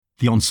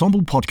The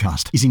Ensemble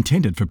podcast is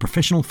intended for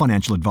professional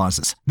financial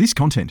advisors. This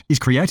content is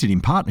created in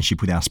partnership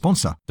with our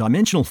sponsor,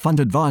 Dimensional Fund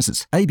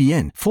Advisors,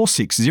 ABN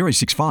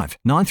 46065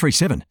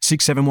 937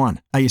 671,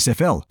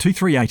 ASFL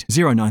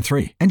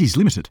 238093, and is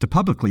limited to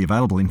publicly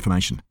available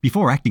information.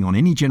 Before acting on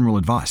any general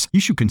advice, you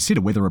should consider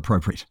whether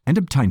appropriate and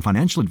obtain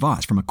financial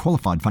advice from a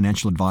qualified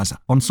financial advisor.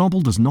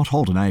 Ensemble does not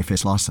hold an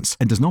AFS license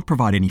and does not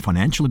provide any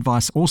financial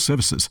advice or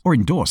services or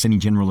endorse any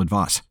general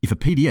advice. If a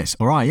PDS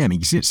or IM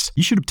exists,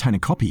 you should obtain a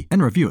copy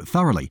and review it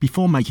thoroughly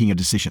before making a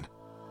decision.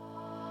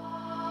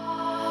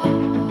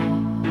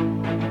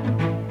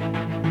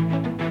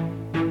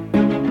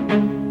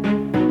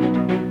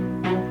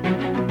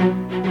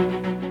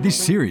 This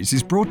series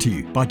is brought to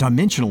you by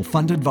Dimensional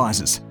Fund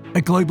Advisors,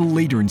 a global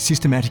leader in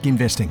systematic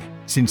investing.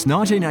 Since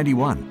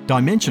 1981,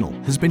 Dimensional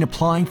has been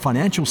applying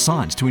financial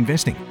science to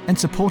investing and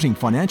supporting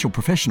financial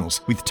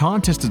professionals with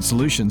time-tested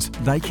solutions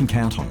they can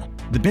count on.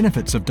 The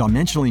benefits of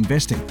dimensional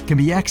investing can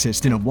be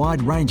accessed in a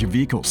wide range of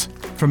vehicles,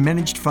 from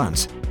managed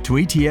funds to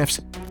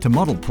ETFs to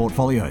model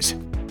portfolios.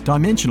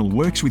 Dimensional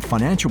works with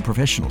financial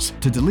professionals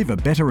to deliver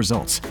better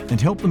results and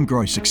help them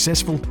grow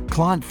successful,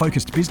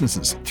 client-focused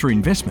businesses through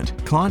investment,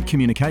 client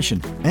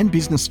communication, and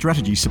business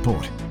strategy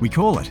support. We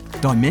call it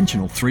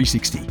Dimensional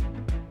 360.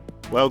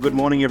 Well, good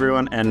morning,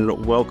 everyone,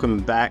 and welcome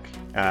back.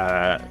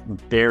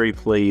 Very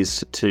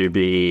pleased to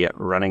be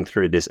running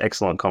through this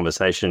excellent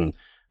conversation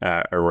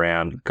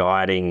around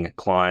guiding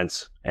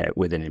clients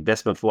with an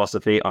investment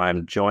philosophy.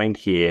 I'm joined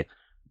here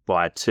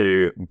by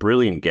two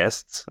brilliant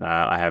guests.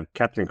 I have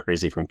Catherine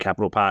Creasy from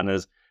Capital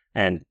Partners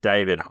and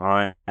David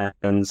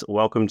Hines.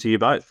 Welcome to you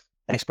both.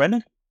 Thanks,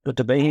 Brendan. Good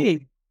to be here.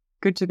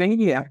 Good to be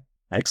here.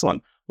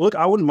 Excellent. Look,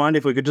 I wouldn't mind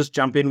if we could just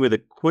jump in with a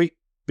quick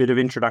bit of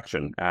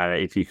introduction.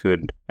 If you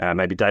could,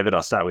 maybe David,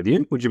 I'll start with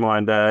you. Would you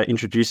mind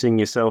introducing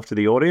yourself to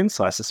the audience?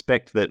 I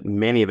suspect that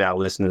many of our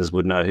listeners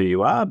would know who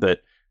you are,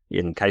 but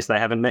in case they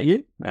haven't met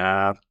you,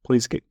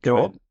 please go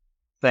on.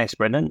 Thanks,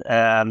 Brendan.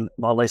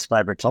 My least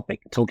favourite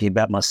topic, talking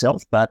about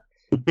myself, but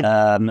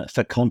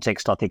for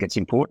context, I think it's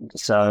important.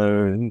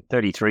 So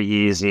 33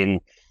 years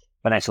in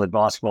financial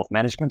advice, wealth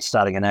management,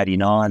 starting in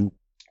 89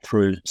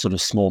 through sort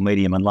of small,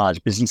 medium and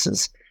large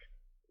businesses.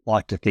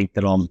 Like to think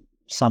that I'm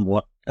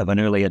somewhat of an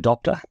early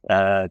adopter.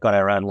 Got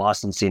our own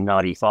license in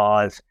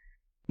 95,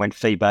 went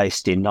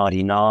fee-based in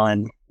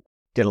 99,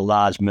 did a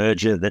large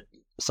merger that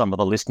some of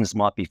the listeners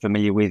might be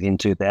familiar with in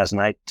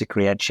 2008 to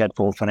create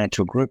Shadforth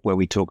Financial Group, where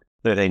we took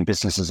 13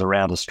 businesses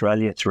around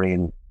Australia, 3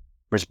 in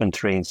Brisbane,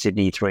 3 in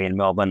Sydney, 3 in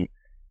Melbourne,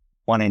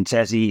 1 in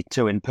Tassie,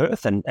 2 in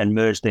Perth, and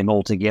merged them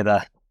all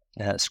together,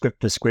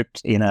 script to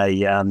script in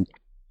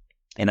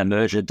a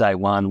merger. Day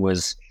one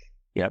was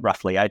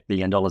roughly $8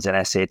 billion in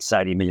assets,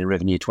 80 million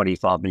revenue,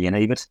 25 million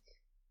EBIT.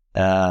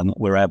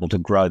 We're able to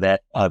grow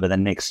that over the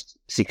next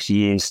 6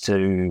 years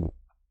to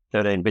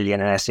 13 billion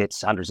in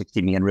assets,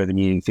 160 million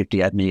revenue,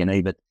 58 million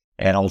EBIT,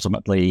 and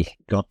ultimately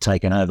got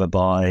taken over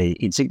by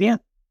Insignia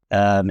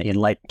in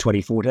late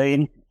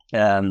 2014.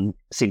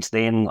 Since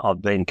then,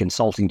 I've been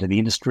consulting to the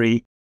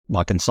industry.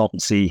 My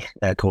consultancy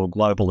called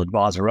Global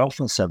Advisor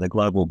Alpha, so the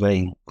global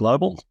being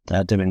global,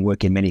 doing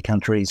work in many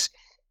countries,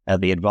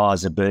 the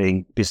advisor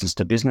being business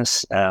to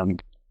business,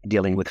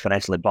 dealing with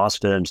financial advice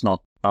firms,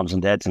 not mums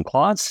and dads and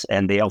clients,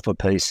 and the alpha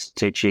piece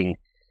teaching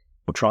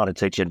or trying to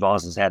teach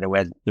advisors how to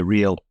add the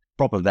real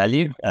proper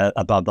value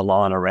above the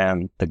line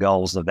around the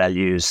goals, the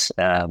values,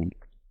 and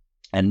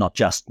not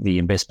just the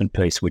investment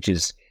piece, which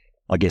is,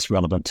 I guess,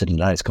 relevant to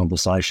today's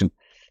conversation.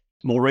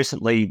 More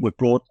recently, we've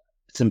brought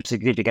some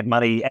significant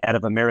money out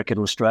of America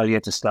to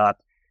Australia to start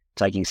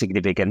taking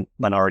significant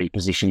minority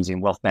positions in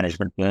wealth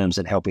management firms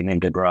and helping them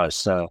to grow.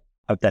 So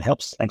I hope that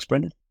helps. Thanks,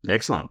 Brendan.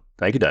 Excellent.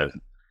 Thank you, David.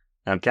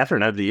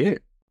 Catherine, over to you.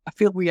 I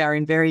feel we are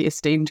in very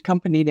esteemed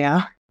company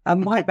now.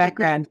 My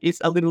background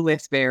is a little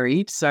less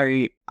varied.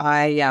 So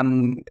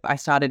I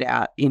started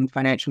out in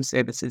financial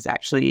services,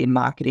 actually in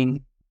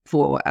marketing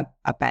for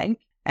a bank,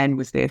 and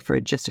was there for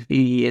just a few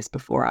years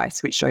before I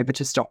switched over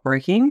to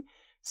stockbroking.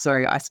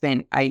 So I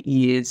spent 8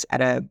 years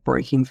at a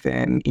broking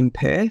firm in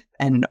Perth,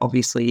 and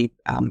obviously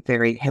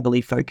very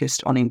heavily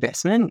focused on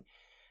investment.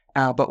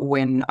 But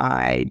when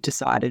I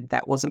decided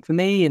that wasn't for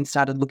me and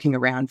started looking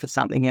around for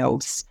something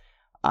else,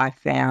 I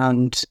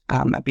found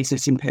a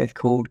business in Perth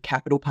called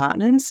Capital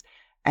Partners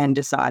and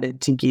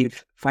decided to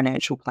give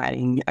financial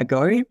planning a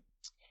go,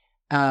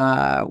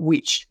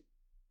 which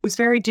was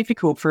very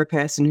difficult for a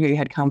person who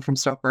had come from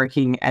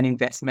stockbroking and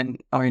investment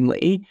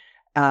only.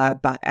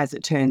 But as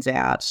it turns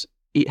out,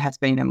 it has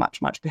been a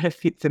much, much better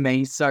fit for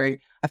me. So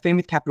I've been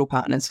with Capital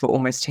Partners for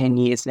almost 10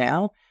 years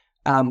now.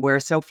 We're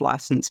a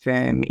self-licensed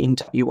firm in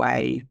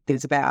WA.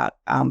 There's about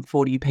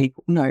 40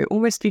 people, no,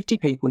 almost 50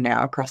 people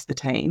now across the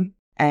team.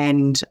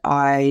 And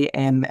I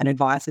am an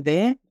advisor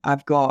there.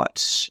 I've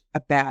got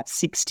about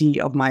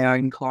 60 of my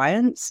own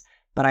clients,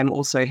 but I'm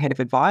also head of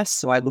advice.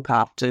 So I look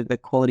after the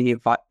quality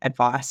of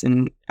advice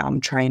and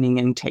training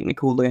and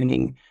technical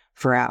learning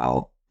for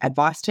our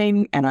advice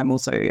team. And I'm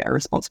also a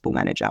responsible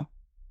manager.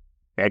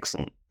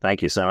 Excellent.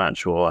 Thank you so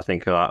much. Well, I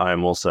think I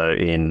am also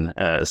in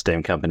a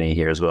STEM company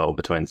here as well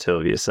between the two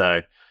of you.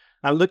 So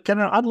Look,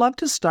 I'd love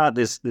to start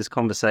this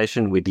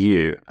conversation with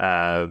you.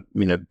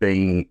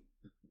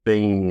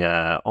 Being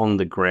on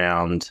the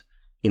ground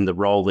in the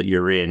role that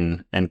you're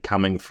in, and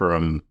coming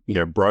from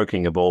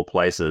broking of all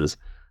places,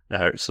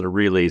 sort of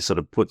really sort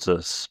of puts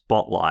a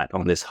spotlight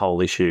on this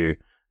whole issue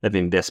of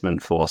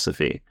investment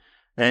philosophy.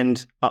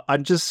 And I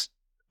would just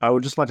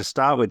like to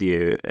start with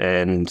you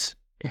and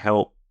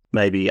help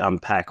maybe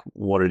unpack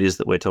what it is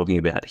that we're talking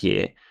about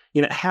here.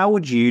 How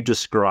would you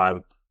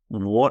describe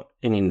what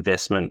an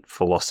investment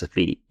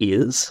philosophy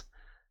is,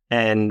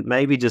 and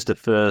maybe just a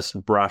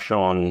first brush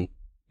on,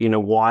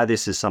 why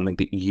this is something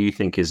that you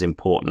think is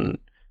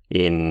important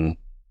in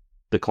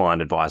the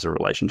client-advisor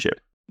relationship?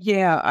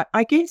 Yeah,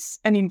 I guess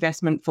an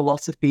investment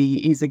philosophy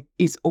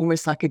is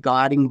almost like a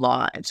guiding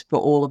light for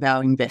all of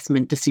our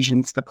investment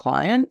decisions for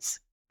clients.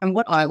 And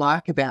what I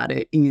like about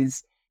it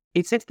is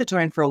it sets the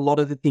tone for a lot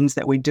of the things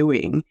that we're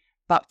doing,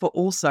 but for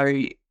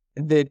also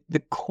the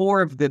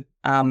core of the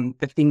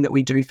thing that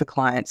we do for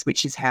clients,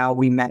 which is how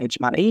we manage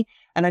money.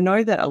 And I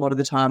know that a lot of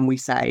the time we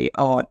say,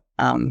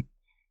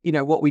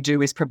 what we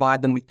do is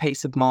provide them with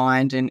peace of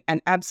mind,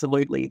 and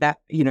absolutely that,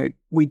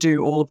 we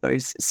do all of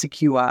those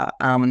secure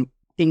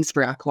things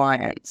for our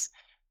clients.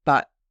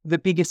 But the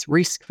biggest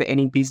risk for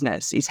any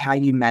business is how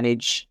you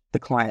manage the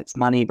client's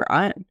money,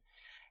 right?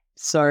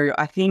 So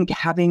I think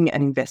having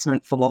an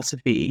investment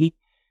philosophy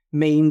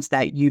means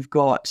that you've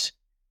got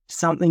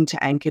something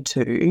to anchor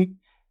to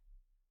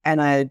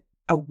and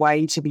a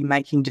way to be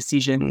making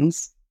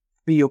decisions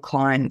for your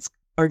clients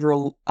over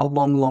a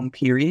long, long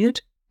period.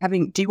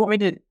 Do you want me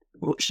to,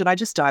 should I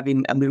just dive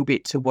in a little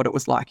bit to what it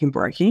was like in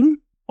broking?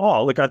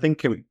 Oh, look, I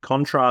think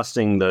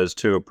contrasting those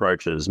two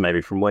approaches,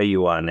 maybe from where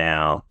you are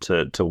now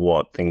to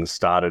what things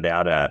started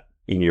out at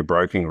in your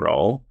broking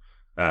role,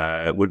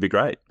 would be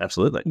great.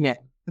 Absolutely. Yeah.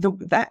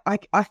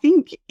 I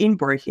think in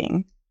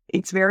broking,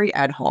 it's very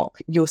ad hoc.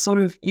 You're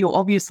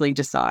obviously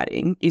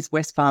deciding, is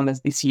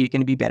Wesfarmers this year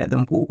going to be better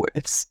than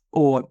Woolworths,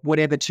 or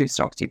whatever two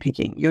stocks you're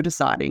picking? You're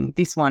deciding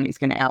this one is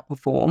going to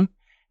outperform,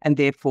 and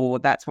therefore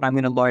that's what I'm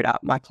going to load up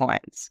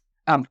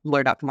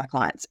for my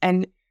clients.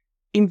 And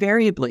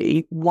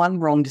invariably, one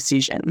wrong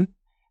decision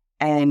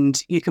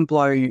and you can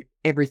blow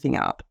everything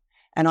up.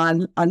 And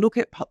I look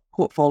at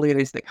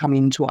portfolios that come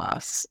into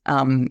us,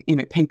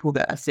 people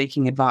that are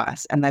seeking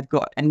advice, and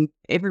and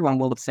everyone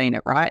will have seen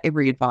it, right?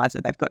 Every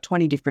advisor, they've got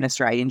 20 different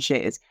Australian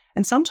shares.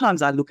 And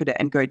sometimes I look at it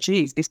and go,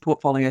 geez, this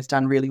portfolio has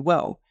done really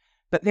well.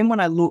 But then when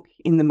I look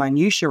in the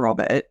minutiae of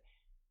it,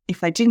 if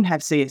they didn't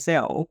have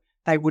CSL,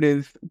 they would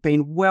have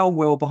been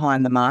well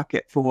behind the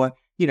market for,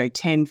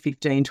 10,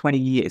 15, 20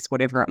 years,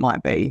 whatever it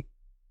might be.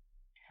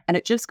 And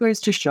it just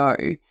goes to show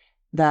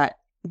that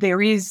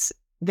there is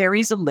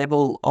a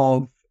level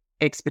of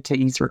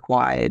expertise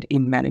required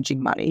in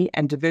managing money,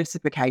 and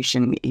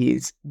diversification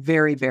is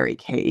very, very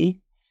key.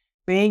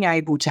 Being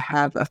able to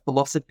have a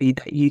philosophy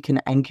that you can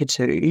anchor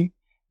to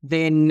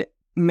then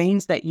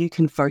means that you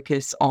can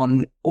focus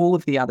on all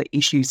of the other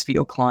issues for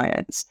your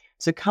clients.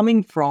 So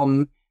coming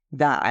from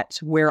that,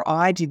 where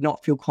I did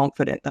not feel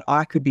confident that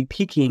I could be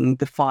picking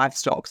the 5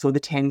 stocks or the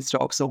 10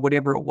 stocks or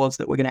whatever it was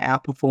that were going to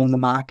outperform the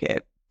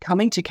market,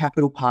 coming to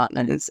Capital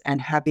Partners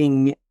and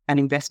having an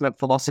investment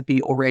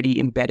philosophy already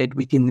embedded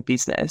within the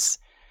business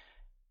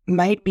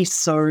made me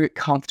so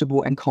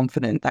comfortable and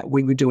confident that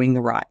we were doing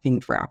the right thing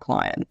for our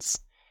clients.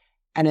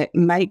 And I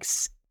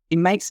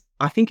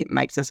think it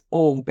makes us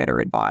all better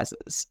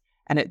advisors.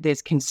 And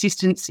there's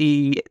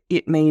consistency.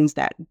 It means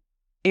that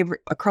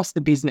across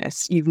the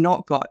business, you've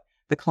not got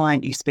the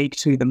client you speak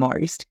to the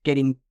most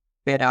getting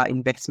better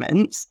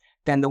investments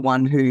than the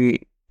one who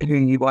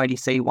you only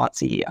see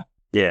once a year.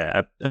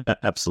 Yeah,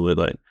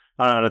 absolutely.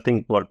 And I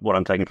think what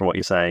I'm taking from what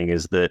you're saying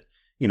is that,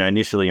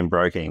 initially in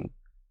broking,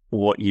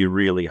 what you're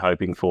really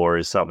hoping for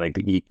is something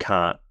that you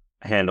can't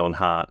hand on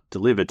heart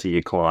deliver to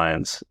your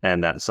clients.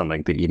 And that's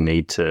something that you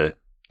need to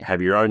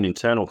have your own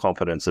internal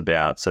confidence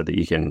about so that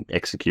you can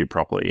execute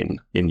properly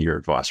in your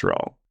advice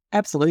role.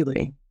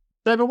 Absolutely.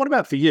 David, what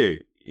about for you?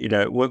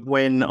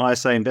 When I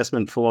say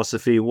investment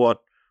philosophy, what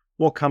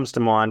comes to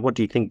mind? What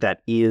do you think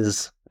that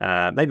is?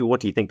 Maybe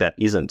what do you think that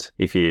isn't,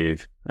 if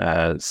you've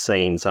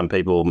seen some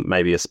people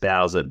maybe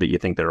espouse it, but you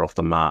think they're off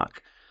the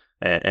mark?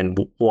 And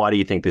why do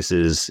you think this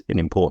is an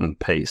important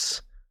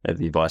piece of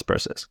the advice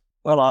process?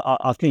 Well,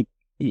 I think,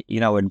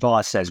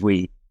 advice, as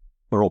we're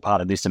all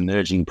part of this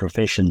emerging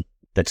profession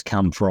that's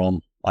come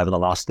from over the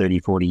last 30,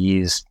 40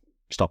 years,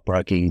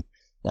 stockbroking,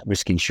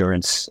 risk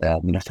insurance,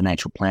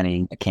 financial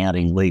planning,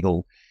 accounting,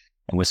 legal,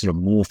 and we're sort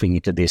of morphing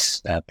into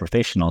this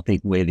profession. I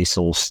think where this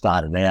all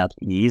started out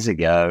years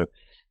ago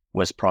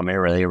was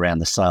primarily around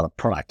the sale of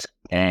product,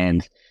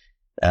 and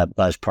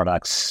those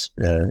products,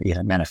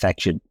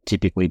 manufactured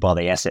typically by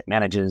the asset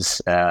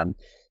managers.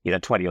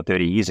 20 or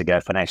 30 years ago,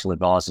 financial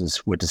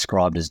advisors were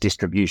described as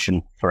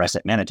distribution for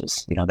asset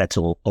managers. That's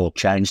all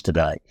changed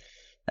today.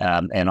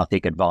 And I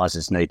think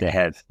advisors need to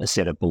have a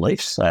set of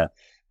beliefs.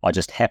 I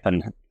just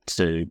happen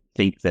to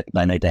think that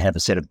they need to have a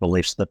set of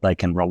beliefs that they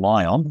can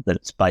rely on, that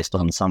it's based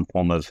on some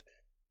form of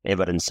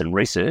evidence and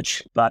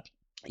research. But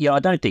I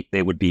don't think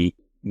there would be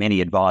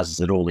many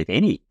advisors at all, if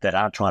any, that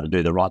are trying to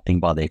do the right thing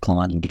by their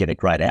client and get a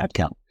great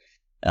outcome.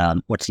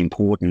 What's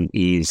important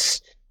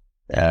is,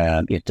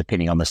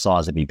 depending on the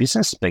size of your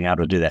business, being able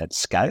to do that at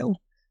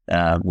scale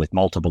with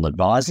multiple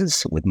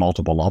advisors, with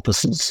multiple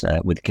offices,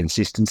 with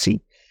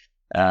consistency.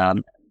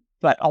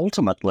 But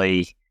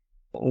ultimately,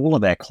 all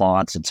of our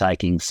clients are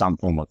taking some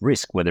form of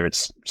risk, whether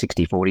it's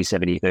 60, 40,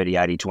 70, 30,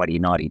 80, 20,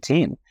 90,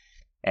 10.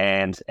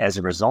 And as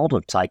a result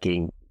of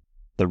taking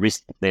the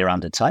risk that they're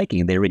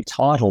undertaking, they're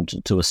entitled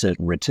to a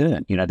certain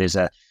return. There's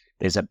a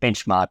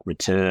benchmark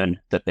return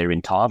that they're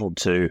entitled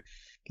to.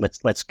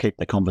 Let's keep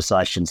the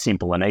conversation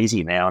simple and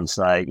easy now and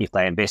say if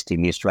they invest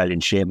in the Australian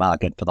share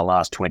market for the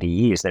last 20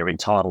 years, they're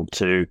entitled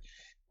to,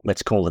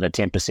 let's call it a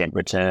 10%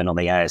 return on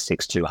the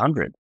ASX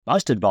 200.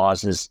 Most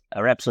advisors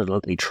are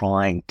absolutely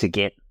trying to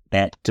get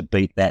that, to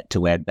beat that,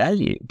 to add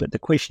value. But the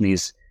question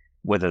is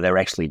whether they're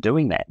actually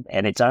doing that.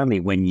 And it's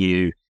only when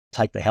you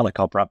take the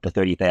helicopter up to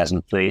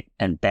 30,000 feet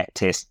and back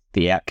test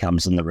the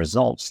outcomes and the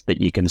results that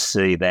you can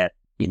see that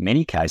in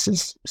many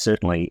cases,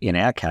 certainly in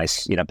our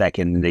case, back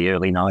in the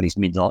early 90s,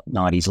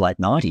 mid-90s, late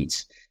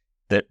 90s,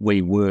 that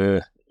we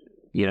were,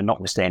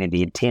 notwithstanding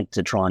the intent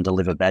to try and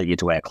deliver value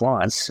to our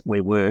clients, we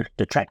were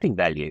detracting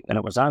value. And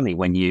it was only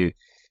when you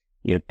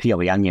peel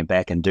the onion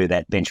back and do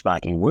that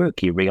benchmarking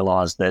work, you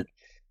realise that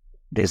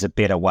there's a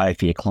better way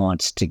for your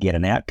clients to get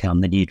an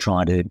outcome than you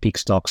trying to pick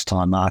stocks,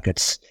 time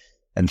markets,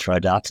 and throw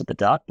darts at the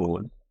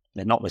dartboard,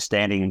 and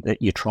notwithstanding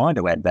that you're trying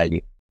to add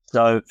value.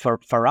 So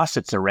for us,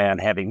 it's around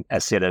having a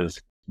set of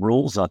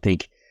rules. I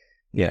think,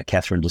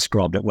 Catherine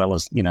described it well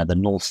as, the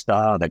North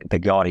Star, the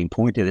guiding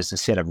point. There's a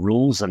set of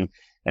rules. And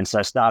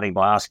so starting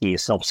by asking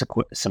yourself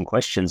some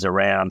questions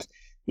around,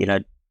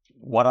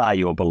 what are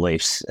your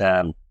beliefs?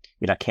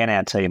 Can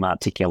our team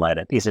articulate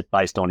it? Is it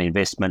based on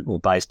investment or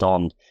based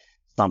on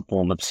some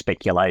form of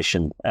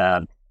speculation?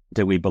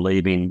 Do we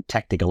believe in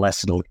tactical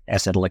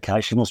asset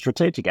allocation or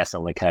strategic asset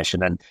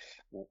allocation? And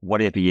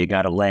whatever you're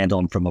going to land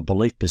on from a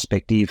belief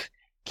perspective,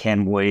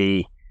 can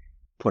we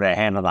put our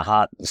hand on the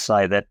heart and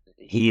say that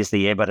here's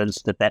the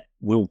evidence that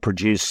will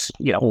produce,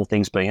 all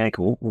things being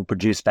equal, will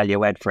produce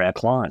value add for our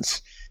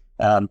clients?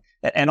 And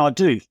I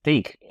do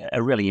think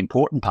a really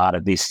important part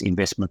of this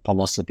investment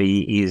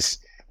philosophy is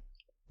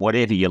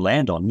whatever you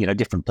land on,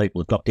 different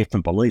people have got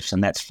different beliefs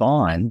and that's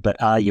fine, but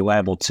are you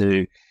able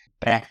to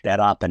back that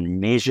up and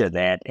measure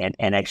that and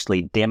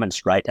actually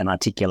demonstrate and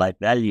articulate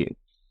value?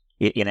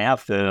 In our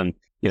firm,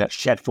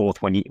 Shadforth,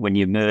 when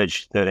you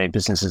merge 13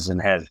 businesses and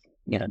have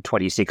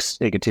 26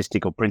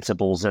 egotistical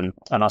principles, and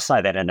I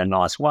say that in a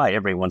nice way,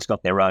 everyone's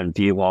got their own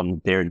view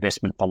on their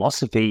investment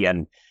philosophy,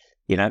 and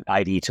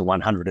 80 to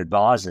 100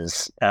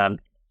 advisors.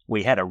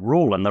 We had a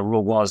rule, and the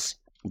rule was,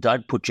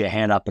 don't put your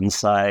hand up and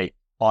say,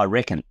 I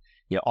reckon.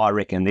 I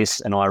reckon this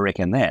and I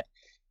reckon that.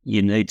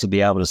 You need to be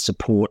able to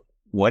support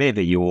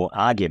whatever your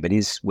argument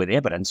is with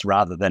evidence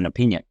rather than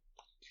opinion.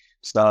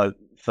 So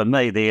for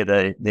me, they're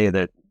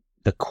the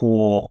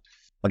core,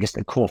 I guess,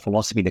 the core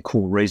philosophy, the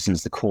core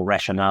reasons, the core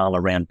rationale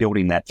around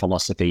building that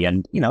philosophy.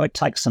 And, it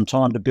takes some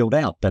time to build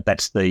out, but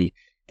that's the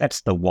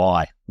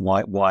why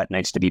it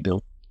needs to be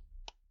built.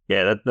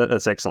 Yeah,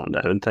 that's excellent,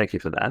 David. Thank you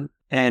for that.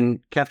 And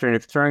Catherine,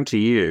 if thrown to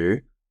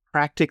you,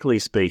 practically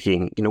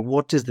speaking,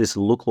 what does this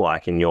look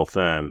like in your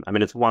firm? I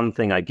mean, it's one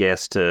thing, I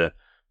guess, to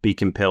be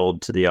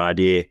compelled to the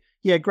idea,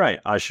 yeah, great,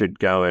 I should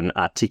go and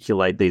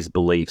articulate these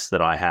beliefs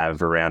that I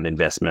have around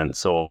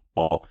investments, or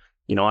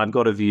I've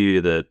got a view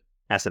that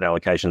asset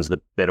allocation is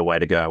the better way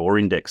to go, or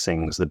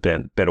indexing is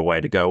the better way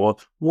to go, or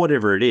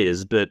whatever it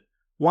is. But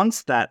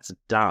once that's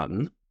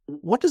done,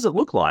 what does it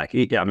look like?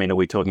 I mean, are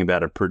we talking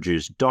about a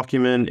produced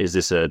document? Is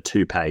this a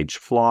 2-page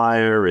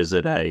flyer? Is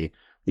it a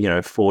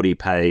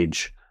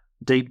 40-page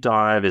deep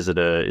dive? Is it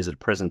a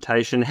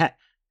presentation?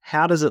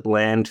 How does it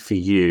land for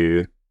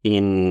you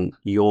in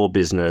your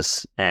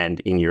business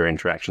and in your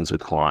interactions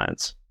with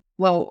clients?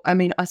 Well, I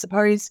mean, I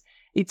suppose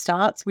it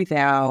starts with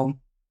our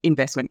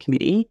investment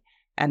committee,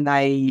 and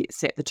they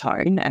set the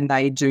tone and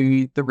they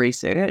do the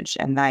research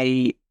and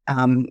they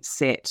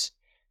set.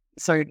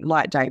 So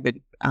like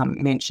David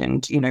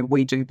mentioned,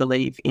 we do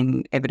believe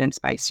in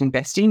evidence-based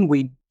investing.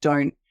 We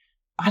don't,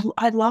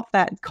 I love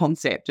that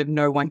concept of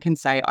no one can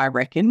say, I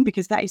reckon,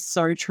 because that is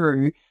so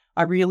true.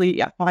 I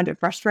find it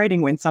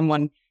frustrating when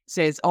someone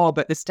says, oh,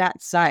 but the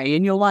stats say,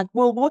 and you're like,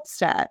 well, what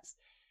stats?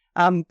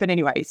 But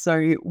anyway,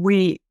 so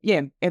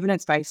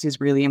evidence-based is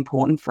really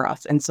important for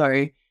us. And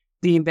so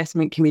the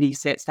investment committee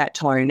sets that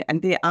tone,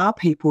 and there are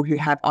people who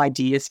have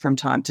ideas from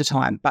time to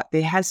time, but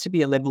there has to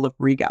be a level of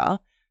rigor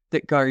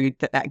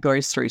that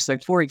goes through. So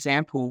for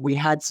example, we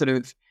had sort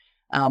of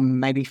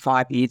maybe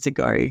 5 years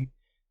ago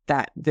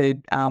that the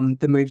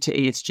move to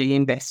ESG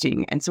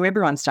investing. And so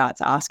everyone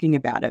starts asking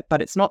about it,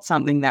 but it's not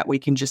something that we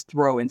can just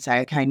throw and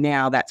say, okay,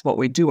 now that's what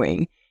we're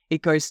doing.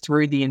 It goes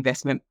through the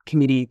investment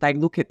committee. They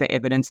look at the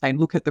evidence, they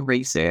look at the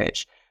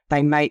research,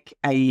 they make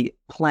a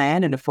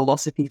plan and a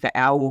philosophy for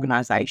our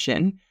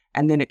organisation,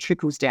 and then it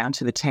trickles down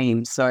to the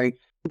team. So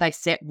they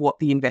set what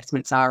the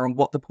investments are and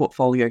what the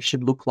portfolio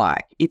should look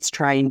like. It's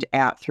trained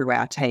out through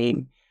our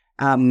team.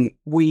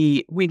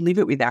 we live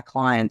it with our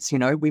clients.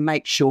 We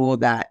make sure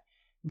that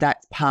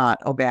that's part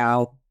of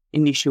our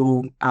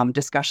initial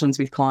discussions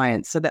with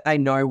clients so that they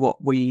know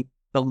what we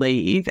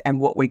believe and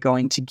what we're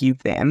going to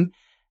give them.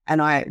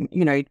 And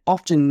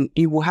often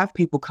you will have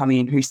people come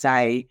in who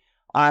say,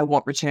 I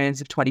want returns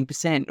of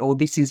 20%, or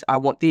I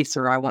want this,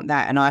 or I want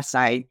that. And I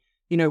say,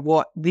 you know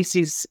what, this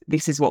is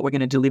what we're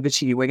going to deliver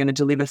to you. We're going to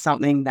deliver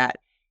something that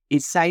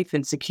is safe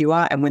and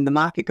secure. And when the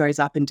market goes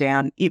up and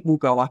down, it will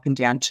go up and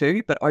down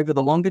too. But over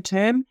the longer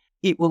term,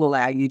 it will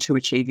allow you to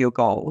achieve your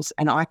goals.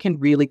 And I can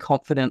really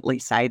confidently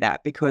say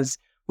that because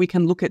we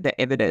can look at the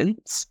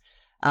evidence,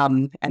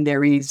 and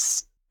there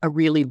is a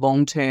really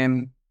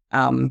long-term,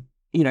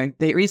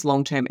 there is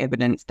long-term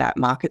evidence that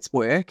markets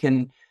work.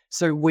 And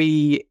so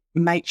we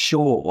make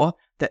sure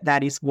that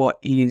that is what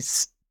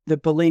is the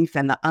belief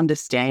and the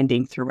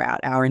understanding throughout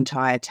our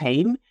entire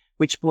team,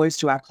 which flows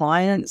to our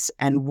clients.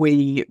 And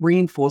we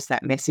reinforce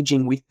that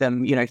messaging with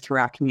them, through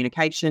our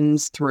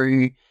communications,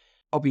 through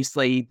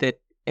obviously that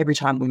every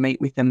time we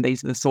meet with them,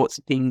 these are the sorts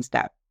of things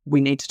that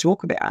we need to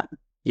talk about.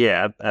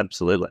 Yeah,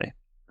 absolutely.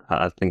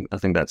 I think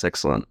that's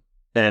excellent.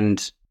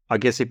 And I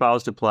guess if I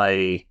was to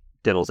play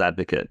devil's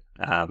advocate,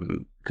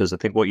 because I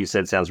think what you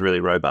said sounds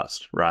really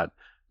robust, right?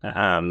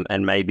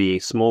 And maybe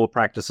small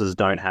practices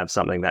don't have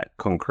something that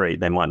concrete.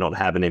 They might not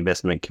have an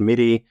investment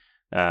committee.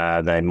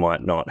 They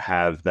might not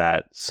have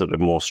that sort of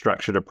more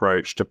structured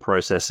approach to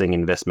processing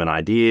investment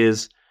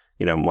ideas.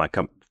 Might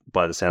come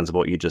by the sounds of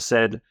what you just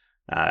said.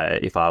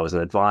 If I was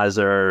an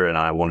advisor and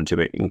I wanted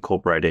to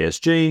incorporate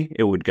ESG,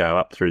 it would go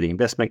up through the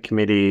investment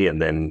committee and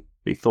then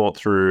be thought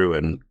through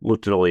and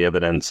looked at all the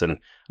evidence. And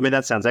I mean,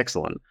 that sounds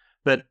excellent.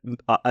 But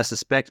I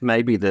suspect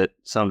maybe that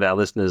some of our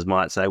listeners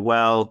might say,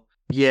 well,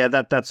 yeah,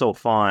 that's all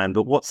fine,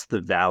 but what's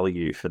the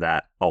value for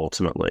that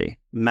ultimately?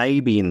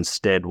 Maybe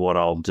instead what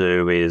I'll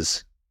do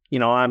is,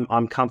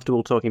 I'm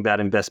comfortable talking about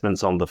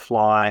investments on the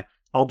fly.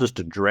 I'll just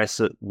address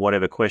it,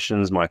 whatever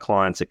questions my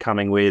clients are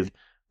coming with.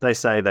 They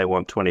say they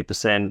want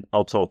 20%,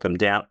 I'll talk them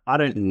down. I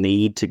don't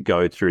need to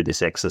go through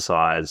this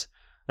exercise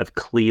of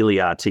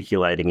clearly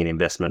articulating an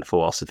investment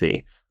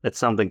philosophy. It's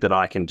something that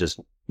I can just,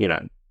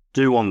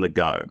 do on the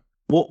go.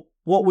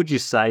 What would you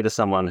say to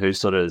someone who's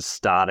sort of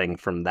starting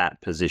from that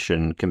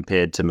position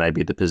compared to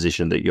maybe the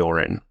position that you're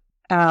in?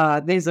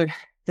 There's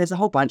a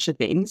whole bunch of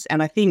things.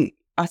 And I think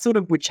I sort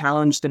of would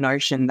challenge the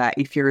notion that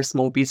if you're a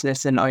small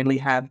business and only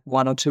have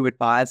one or two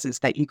advisors,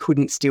 that you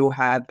couldn't still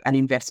have an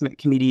investment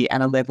committee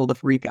and a level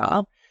of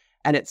rigor.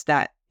 And it's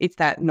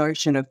that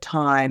notion of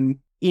time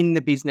in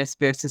the business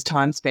versus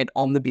time spent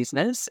on the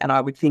business. And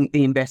I would think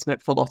the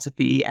investment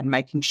philosophy and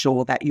making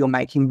sure that you're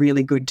making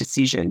really good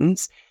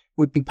decisions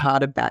would be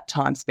part of that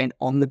time spent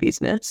on the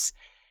business.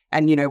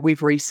 And,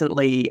 we've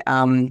recently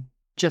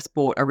just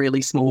bought a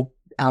really small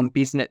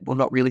business, well,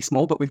 not really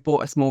small, but we've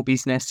bought a small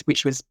business,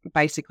 which was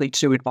basically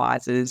two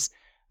advisors,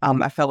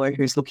 a fellow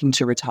who's looking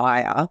to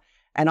retire.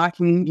 And I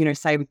can,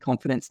 say with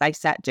confidence, they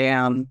sat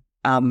down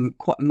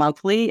quite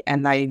monthly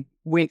and they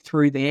went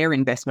through their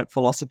investment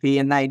philosophy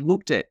and they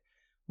looked at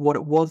what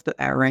it was that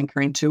they were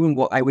anchoring to and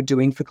what they were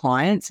doing for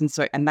clients.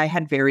 And they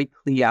had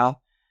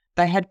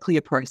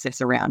clear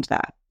process around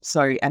that.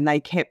 So, and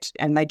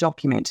they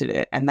documented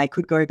it and they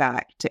could go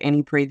back to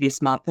any previous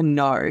month and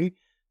know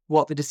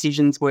what the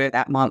decisions were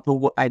that month or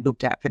what they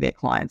looked at for their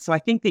clients. So I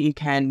think that you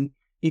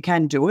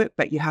can do it,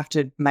 but you have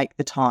to make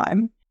the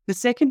time. The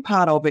second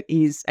part of it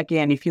is,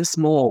 again, if you're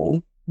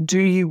small, do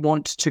you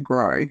want to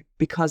grow?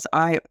 Because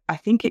I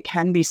think it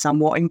can be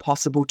somewhat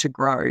impossible to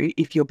grow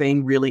if you're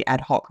being really ad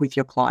hoc with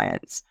your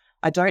clients.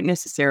 I don't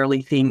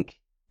necessarily think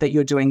that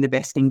you're doing the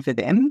best thing for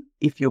them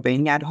if you're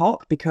being ad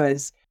hoc,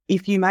 because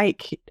if you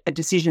make a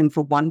decision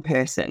for one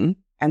person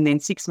and then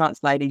 6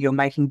 months later you're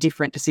making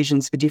different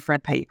decisions for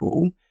different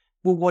people,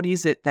 well, what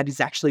is it that is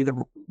actually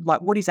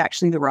what is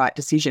actually the right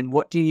decision?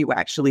 What do you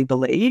actually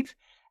believe?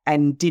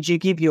 And did you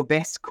give your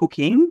best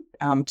cooking,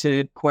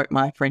 to quote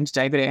my friend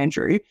David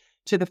Andrew,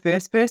 to the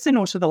first person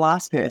or to the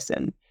last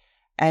person?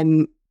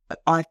 And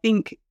I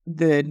think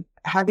that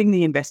having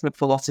the investment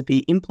philosophy,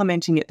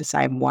 implementing it the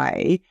same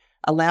way,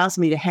 allows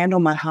me to hand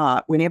on my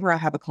heart whenever I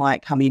have a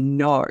client come in,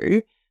 know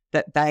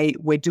that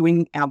we're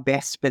doing our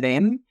best for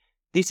them.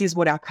 This is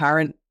what our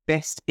current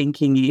best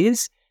thinking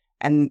is,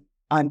 and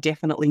I'm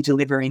definitely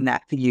delivering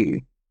that for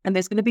you. And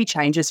there's going to be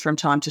changes from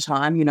time to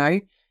time.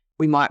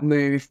 We might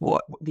move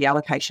the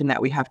allocation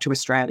that we have to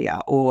Australia,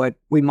 or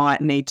we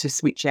might need to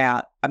switch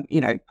out,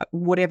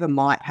 whatever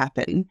might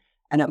happen.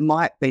 And it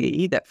might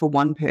be that for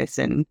one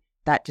person,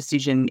 that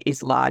decision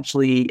is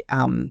largely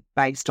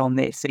based on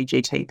their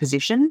CGT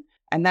position.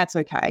 And that's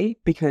okay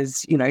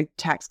because,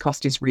 tax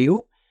cost is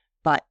real,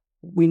 but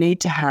we need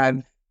to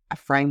have a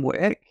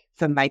framework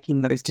for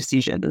making those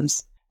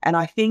decisions. And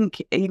I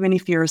think even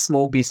if you're a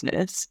small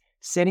business,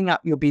 setting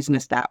up your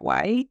business that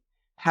way,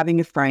 having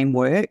a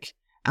framework,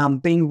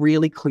 being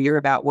really clear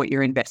about what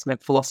your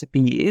investment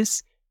philosophy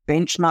is,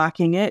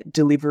 benchmarking it,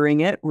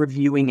 delivering it,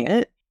 reviewing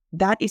it,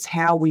 that is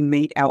how we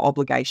meet our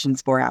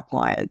obligations for our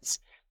clients.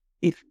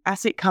 If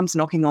asset comes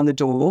knocking on the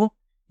door,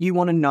 you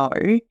want to know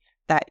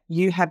that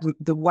you have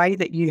the way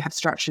that you have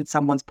structured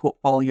someone's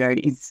portfolio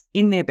is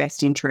in their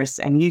best interests,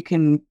 and you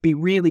can be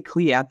really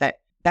clear that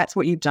that's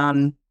what you've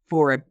done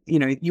for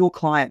your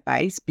client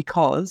base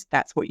because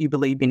that's what you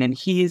believe in, and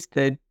here's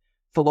the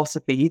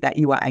philosophy that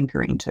you are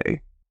anchoring to.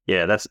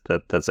 Yeah, that's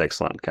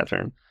excellent,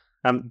 Catherine.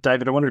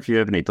 David, I wonder if you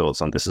have any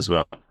thoughts on this as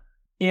well.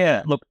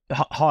 Yeah, look,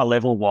 high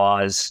level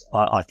wise,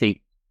 I think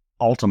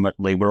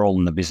ultimately we're all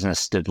in the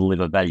business to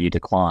deliver value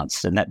to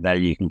clients, and that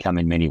value can come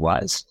in many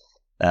ways.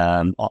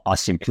 I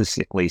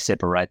simplistically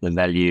separate the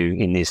value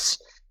in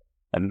this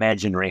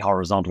imaginary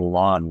horizontal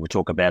line. We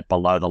talk about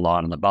below the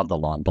line and above the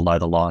line. Below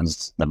the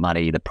line's the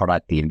money, the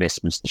product, the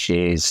investments, the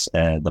shares,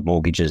 the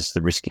mortgages,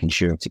 the risk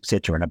insurance,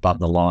 etc. And above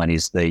the line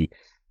is the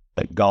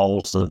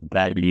goals, the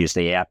values,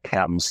 the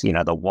outcomes,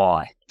 the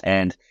why.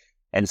 And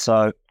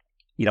so,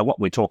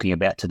 what we're talking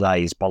about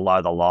today is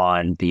below the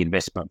line, the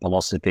investment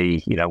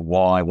philosophy,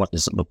 why, what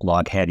does it look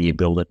like, how do you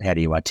build it, how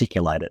do you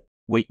articulate it?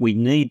 We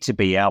need to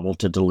be able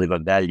to deliver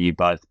value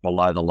both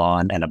below the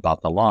line and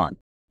above the line.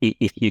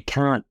 If you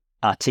can't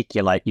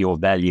articulate your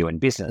value in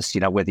business,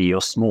 whether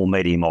you're small,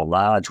 medium or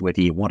large,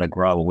 whether you want to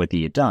grow or whether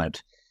you don't,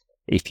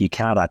 if you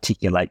can't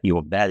articulate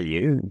your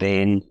value,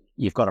 then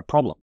you've got a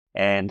problem.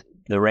 And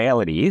the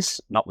reality is,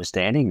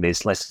 notwithstanding,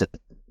 there's less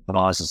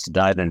advisors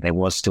today than there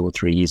was 2 or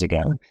 3 years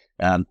ago.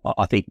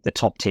 I think the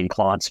top 10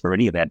 clients for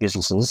any of our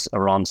businesses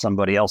are on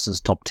somebody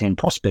else's top 10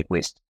 prospect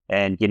list.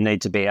 And you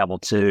need to be able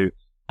to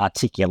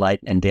articulate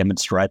and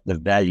demonstrate the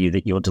value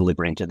that you're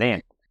delivering to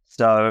them.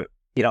 So,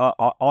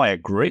 I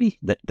agree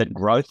that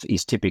growth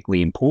is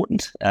typically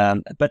important,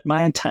 but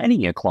maintaining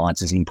your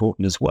clients is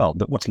important as well.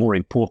 But what's more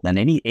important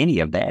than any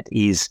of that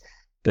is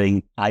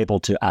being able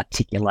to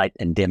articulate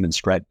and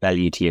demonstrate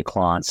value to your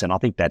clients. And I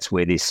think that's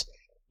where this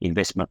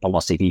investment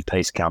philosophy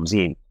piece comes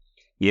in.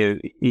 You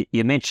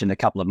mentioned a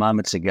couple of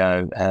moments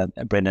ago,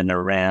 Brendan,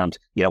 around,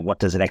 what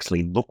does it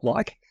actually look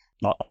like?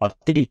 I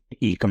think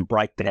you can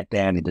break that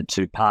down into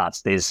 2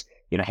 parts. There's,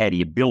 how do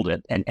you build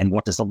it and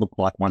what does it look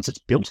like once it's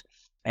built?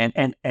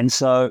 And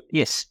so,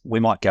 yes, we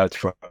might go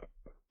through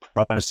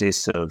a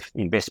process of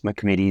investment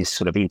committees,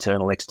 sort of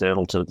internal,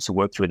 external, to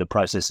work through the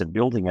process of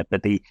building it.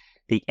 But the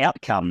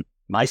outcome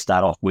may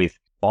start off with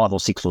 5 or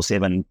 6 or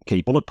 7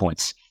 key bullet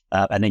points.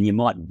 And then you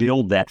might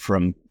build that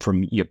from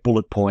your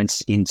bullet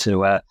points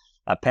into a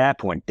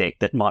PowerPoint deck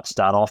that might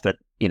start off at,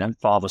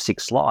 5 or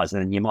 6 slides.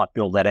 And then you might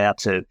build that out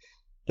to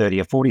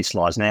 30 or 40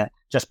 slides. Now,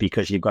 just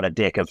because you've got a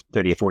deck of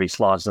 30 or 40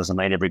 slides doesn't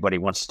mean everybody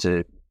wants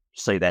to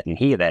see that and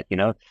hear that,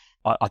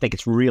 I think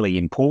it's really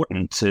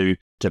important to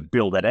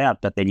build that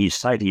out, but then you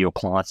say to your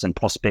clients and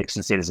prospects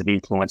and centers of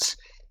influence,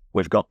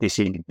 we've got this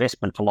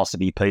investment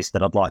philosophy piece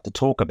that I'd like to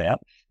talk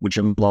about, which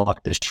is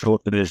like the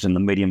short version,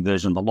 the medium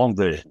version, the long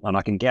version. And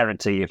I can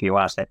guarantee you, if you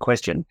ask that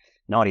question,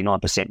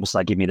 99% will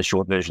say, give me the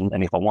short version.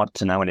 And if I want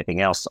to know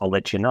anything else, I'll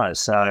let you know.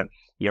 So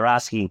you're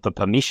asking for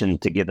permission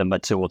to give them a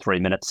 2 or 3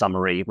 minute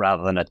summary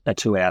rather than a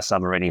 2-hour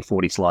summary in a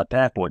 40 slide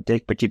PowerPoint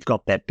deck, but you've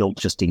got that built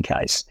just in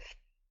case.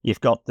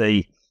 You've got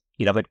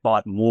it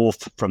might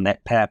morph from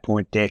that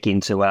PowerPoint deck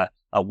into a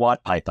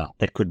white paper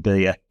that could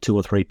be a 2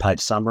 or 3 page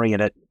summary,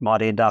 and it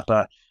might end up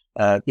a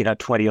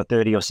 20 or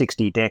 30 or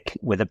 60 deck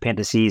with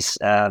appendices,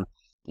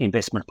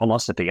 investment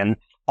philosophy. And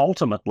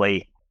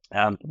ultimately,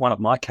 one of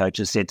my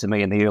coaches said to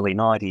me in the early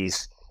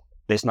 90s,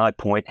 there's no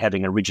point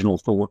having original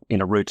thought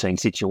in a routine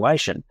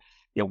situation.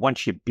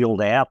 Once you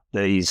build out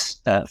these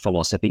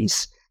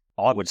philosophies,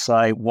 I would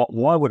say,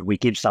 why would we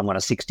give someone a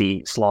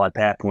 60-slide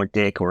PowerPoint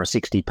deck or a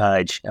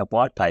 60-page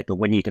white paper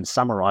when you can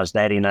summarize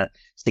that in a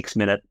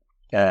 6-minute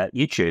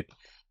YouTube?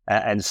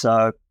 And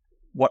so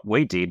what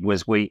we did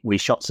was we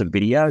shot some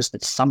videos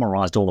that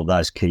summarized all of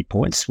those key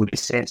points. We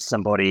sent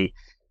somebody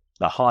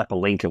a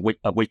hyperlink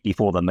a week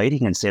before the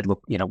meeting and said,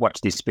 look,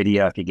 watch this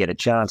video if you get a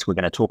chance. We're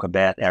going to talk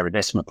about our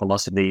investment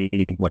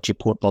philosophy, what your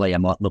portfolio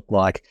might look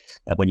like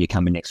when you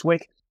come in next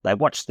week. They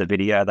watch the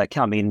video, they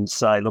come in and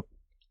say, look,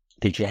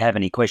 did you have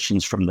any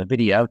questions from the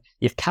video?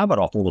 You've covered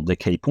off all of the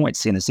key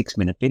points in a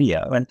 6-minute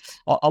video. And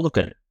I look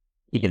at,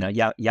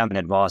 young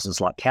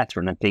advisors like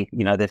Catherine and think,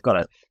 they've got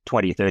a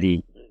 20,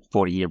 30,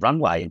 40-year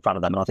runway in front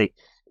of them. And I think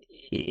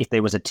if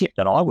there was a tip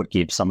that I would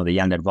give some of the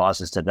young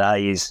advisors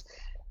today is,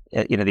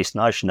 this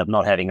notion of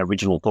not having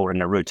original thought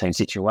in a routine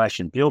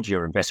situation. Build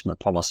your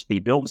investment philosophy,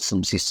 build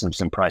some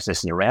systems and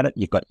processes around it.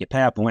 You've got your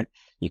PowerPoint,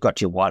 you've got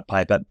your white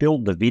paper,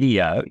 build the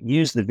video,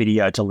 use the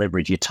video to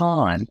leverage your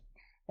time.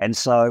 And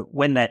so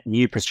when that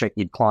new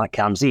prospective client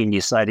comes in,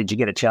 you say, did you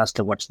get a chance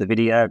to watch the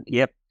video?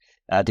 Yep.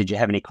 Did you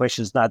have any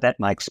questions? No, that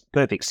makes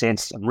perfect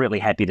sense. I'm really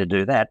happy to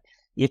do that.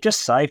 You've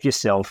just saved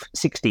yourself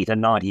 60 to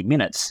 90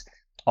 minutes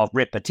of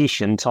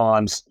repetition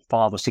times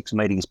 5 or 6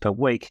 meetings per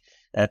week,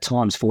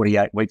 times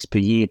 48 weeks per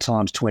year,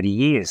 times 20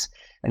 years.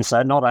 And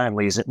so not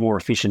only is it more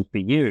efficient for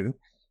you,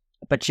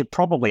 but you're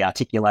probably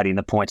articulating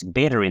the points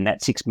better in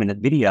that 6-minute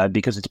video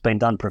because it's been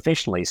done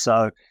professionally.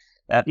 So,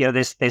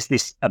 there's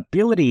this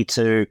ability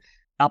to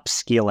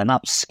upskill and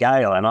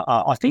upscale. And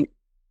I think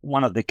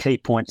one of the key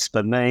points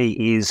for me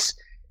is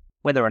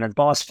whether an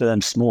advice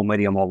firm, small,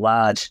 medium or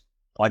large,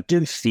 I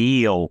do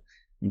feel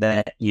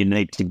that you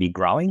need to be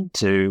growing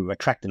to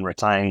attract and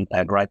retain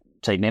great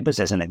team members,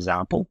 as an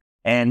example.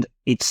 And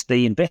it's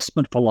the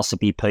investment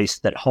philosophy piece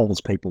that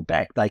holds people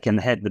back. They can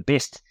have the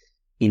best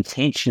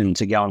intention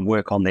to go and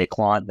work on their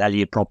client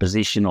value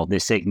proposition or their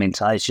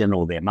segmentation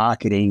or their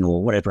marketing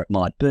or whatever it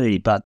might be,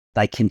 but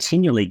they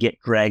continually get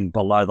dragged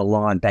below the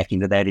line back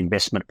into that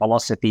investment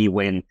philosophy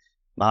when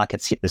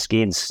markets hit the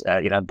skids,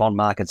 bond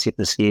markets hit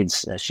the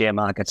skids, share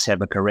markets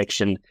have a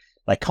correction.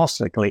 They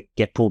constantly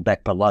get pulled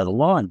back below the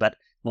line. But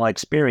my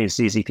experience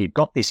is if you've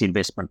got this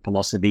investment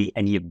philosophy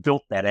and you've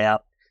built that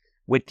out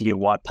with your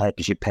white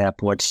papers, your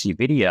PowerPoints, your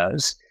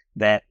videos,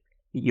 that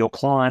your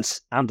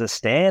clients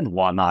understand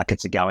why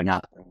markets are going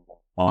up,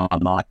 why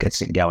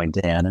markets are going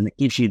down, and it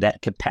gives you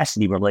that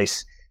capacity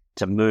release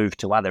to move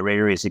to other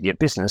areas of your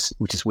business,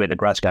 which is where the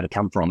growth's going to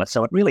come from.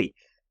 So it really,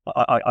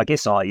 I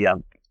guess I'd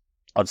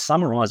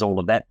summarize all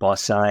of that by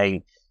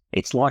saying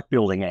it's like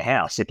building a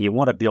house. If you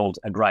want to build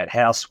a great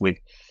house with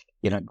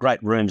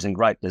great rooms and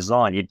great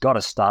design, you've got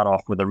to start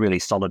off with a really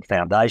solid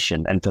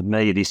foundation. And for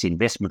me, this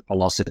investment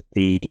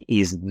philosophy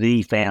is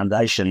the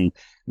foundation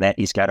that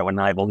is going to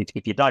enable,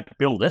 if you don't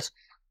build it,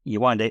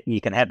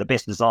 you can have the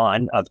best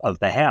design of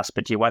the house,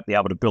 but you won't be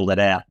able to build it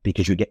out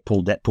because you get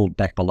pulled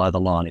back below the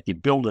line. If you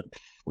build it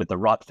with the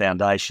right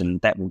foundation,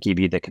 that will give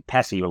you the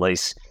capacity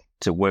release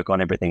to work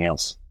on everything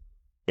else.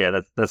 Yeah,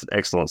 that's an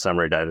excellent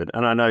summary, David.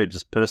 And I know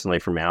just personally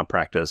from our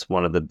practice,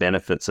 one of the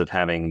benefits of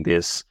having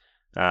this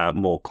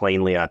more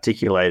cleanly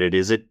articulated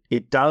is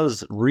it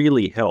does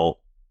really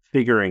help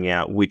figuring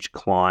out which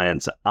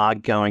clients are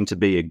going to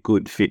be a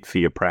good fit for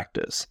your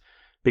practice,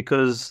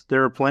 because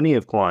there are plenty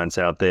of clients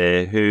out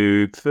there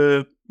who,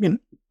 for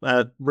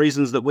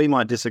reasons that we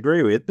might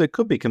disagree with, but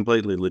could be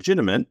completely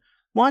legitimate,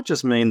 might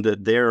just mean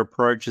that their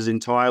approach is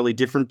entirely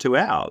different to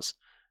ours.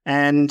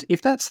 And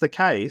if that's the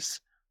case,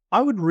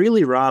 I would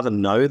really rather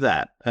know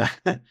that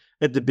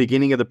at the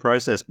beginning of the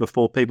process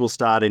before people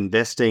start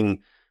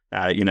investing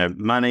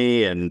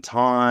money and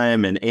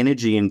time and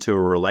energy into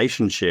a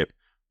relationship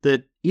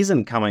that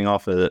isn't coming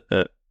off a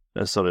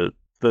sort of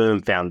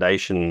firm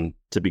foundation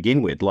to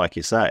begin with, like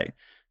you say.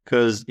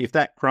 Because if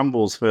that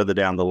crumbles further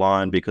down the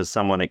line because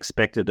someone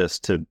expected us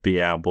to be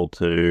able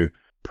to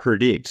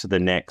predict the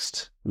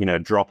next,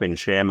 drop in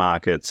share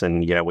markets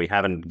and, we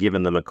haven't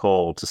given them a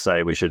call to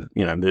say we should,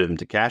 move them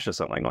to cash or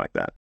something like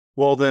that,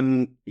 well,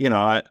 then,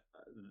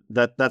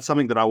 that's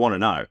something that I want to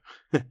know.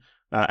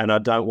 And I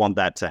don't want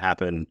that to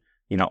happen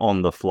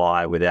on the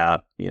fly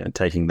without,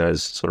 taking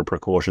those sort of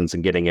precautions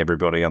and getting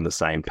everybody on the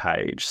same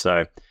page.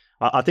 So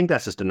I think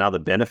that's just another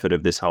benefit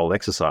of this whole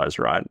exercise,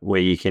 right?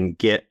 Where you can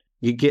get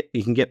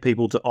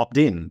people to opt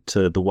in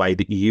to the way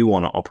that you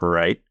want to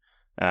operate,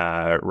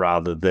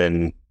 rather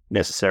than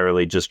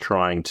necessarily just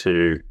trying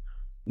to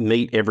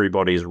meet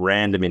everybody's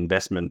random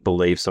investment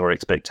beliefs or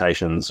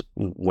expectations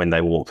when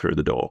they walk through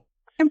the door.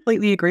 I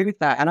completely agree with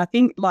that. And I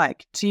think,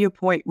 to your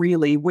point,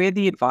 really, we're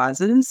the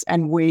advisors,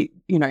 and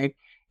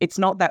it's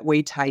not that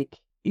we take,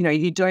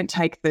 you don't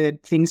take the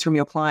things from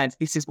your clients.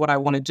 This is what I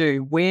want to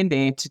do. We're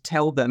there to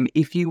tell them,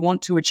 if you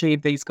want to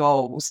achieve these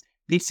goals,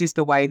 this is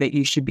the way that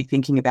you should be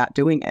thinking about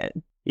doing it.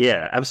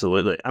 Yeah,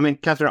 absolutely. I mean,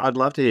 Catherine, I'd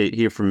love to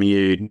hear from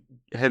you.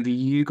 Have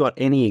you got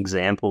any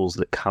examples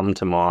that come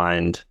to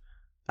mind,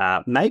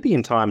 maybe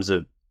in times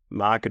of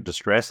market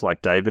distress,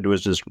 like David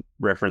was just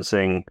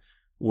referencing,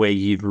 where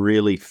you've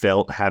really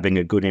felt having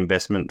a good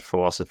investment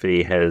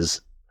philosophy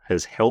has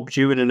helped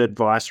you in an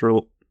advice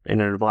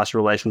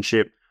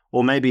relationship,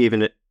 or maybe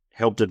even it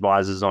helped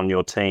advisors on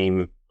your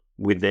team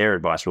with their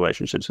advice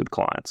relationships with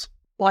clients?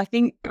 Well, I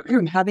think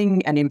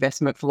having an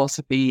investment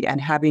philosophy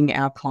and having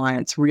our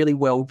clients really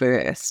well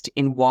versed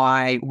in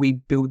why we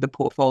build the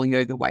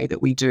portfolio the way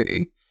that we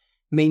do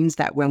means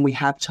that when we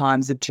have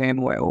times of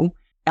turmoil,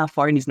 our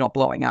phone is not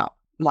blowing up.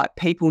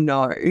 People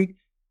know,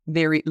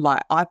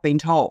 I've been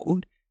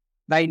told,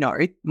 they know,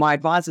 my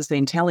advisor's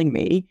been telling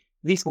me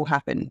this will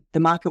happen.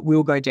 The market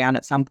will go down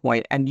at some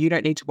point and you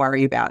don't need to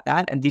worry about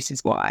that. And this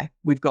is why.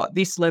 We've got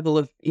this level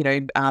of,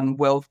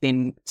 wealth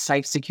in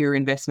safe, secure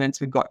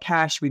investments. We've got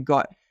cash.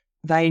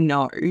 They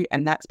know,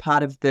 and that's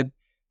part of the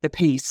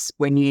piece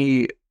when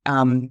you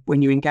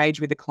engage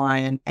with a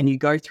client and you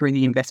go through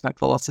the investment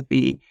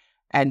philosophy,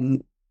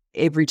 and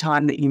every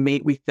time that you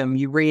meet with them,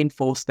 you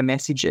reinforce the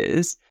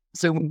messages.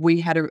 So we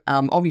had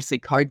obviously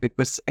COVID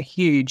was a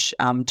huge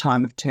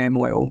time of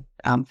turmoil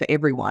for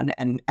everyone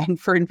and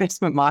for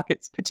investment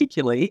markets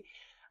particularly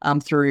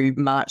through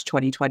March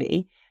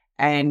 2020,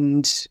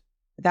 and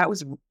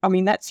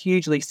that's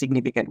hugely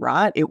significant,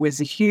 right? It was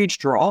a huge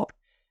drop,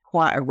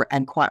 quite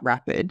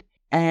rapid.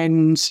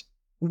 And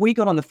we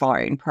got on the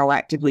phone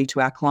proactively to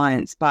our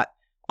clients, but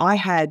I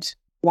had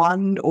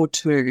one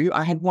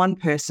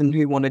person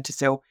who wanted to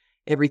sell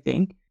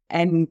everything,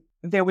 and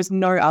there was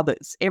no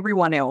others.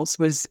 Everyone else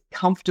was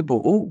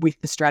comfortable with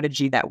the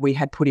strategy that we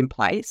had put in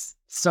place.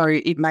 So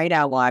it made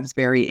our lives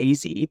very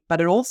easy,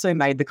 but it also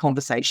made the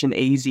conversation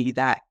easy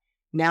that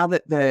now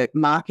that the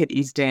market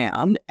is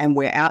down and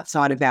we're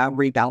outside of our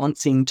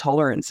rebalancing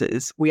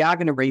tolerances, we are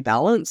going to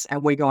rebalance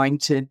and we're going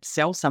to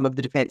sell some of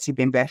the defensive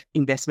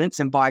investments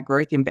and buy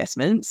growth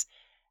investments.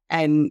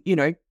 And, you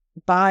know,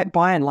 by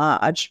and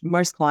large,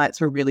 most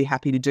clients were really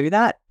happy to do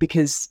that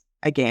because,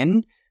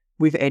 again,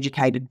 we've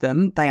educated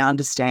them. They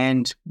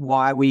understand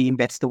why we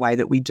invest the way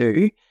that we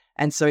do.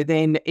 And so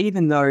then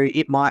even though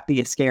it might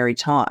be a scary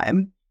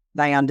time,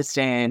 they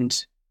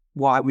understand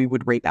why we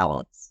would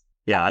rebalance.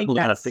 Yeah, I think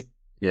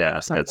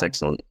that's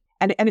excellent.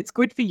 And it's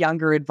good for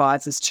younger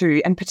advisors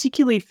too, and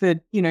particularly for,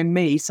 you know,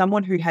 me,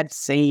 someone who had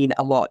seen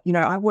a lot. You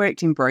know, I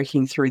worked in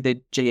broking through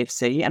the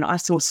GFC and I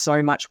saw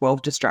so much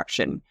wealth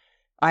destruction.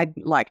 I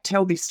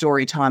tell this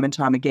story time and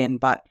time again,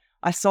 but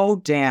I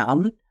sold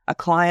down a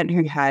client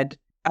who had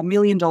 $1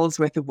 million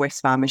worth of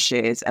Wesfarmers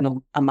shares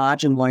and a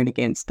margin loan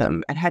against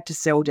them and had to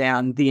sell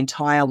down the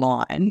entire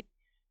line,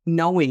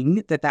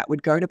 knowing that that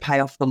would go to pay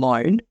off the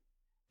loan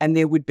and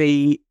there would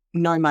be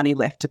no money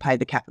left to pay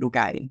the capital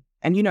gain.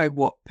 And you know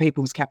what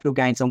people's capital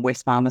gains on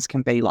Wesfarmers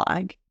can be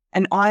like.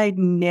 And I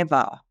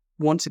never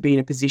want to be in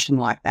a position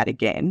like that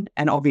again.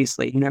 And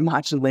obviously, you know,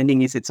 margin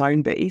lending is its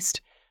own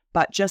beast,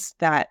 but just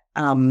that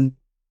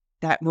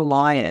that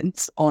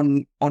reliance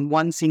on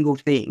one single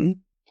thing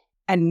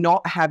and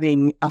not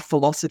having a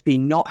philosophy,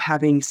 not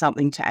having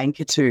something to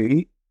anchor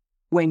to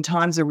when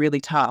times are really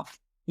tough,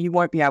 you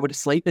won't be able to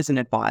sleep as an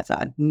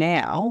advisor.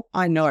 Now,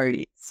 I know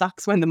it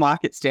sucks when the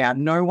market's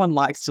down. No one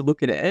likes to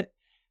look at it,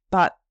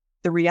 but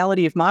the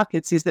reality of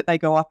markets is that they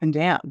go up and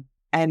down.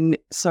 And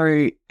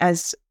so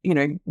as, you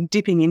know,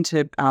 dipping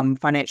into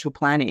financial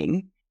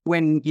planning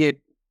when you're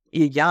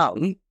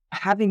young,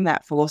 having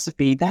that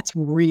philosophy, that's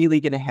really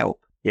going to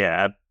help.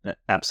 Yeah,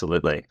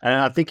 absolutely. And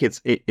I think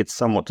it's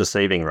somewhat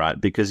deceiving, right?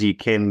 Because you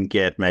can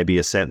get maybe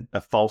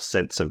a false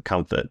sense of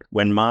comfort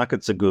when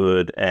markets are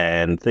good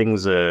and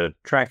things are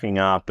tracking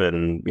up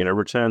and, you know,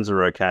 returns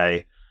are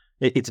okay.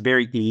 It's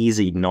very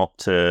easy not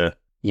to,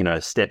 you know,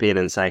 step in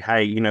and say,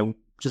 hey, you know,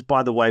 just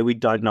by the way, we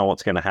don't know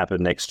what's going to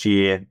happen next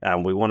year.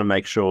 We want to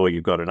make sure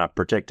you've got enough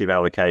protective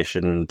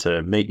allocation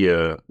to meet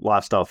your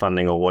lifestyle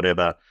funding or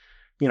whatever.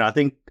 You know, I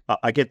think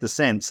I get the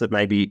sense that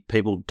maybe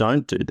people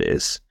don't do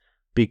this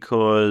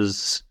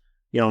because,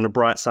 you know, on a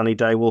bright sunny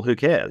day, well, who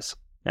cares?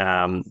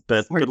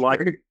 But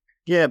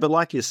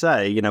like you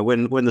say, you know,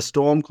 when the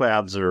storm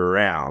clouds are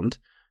around,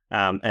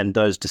 and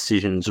those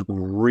decisions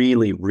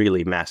really,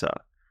 really matter,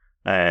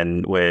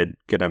 and we're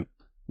going to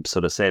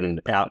sort of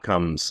send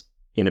outcomes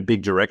in a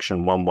big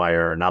direction one way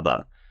or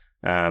another,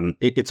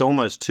 it's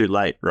almost too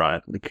late,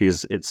 right?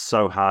 Because it's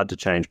so hard to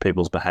change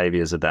people's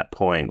behaviors at that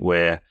point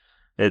where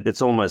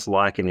it's almost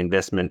like an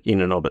investment in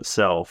and of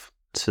itself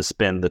to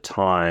spend the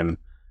time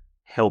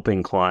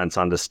helping clients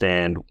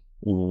understand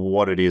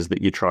what it is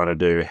that you're trying to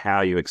do,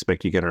 how you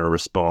expect you're going to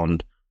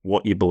respond,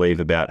 what you believe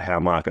about how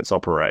markets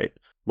operate.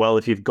 Well,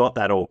 if you've got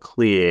that all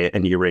clear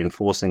and you're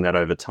reinforcing that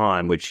over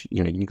time, which,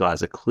 you know, you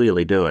guys are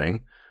clearly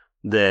doing,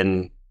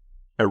 then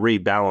a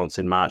rebalance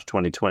in March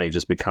 2020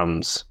 just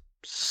becomes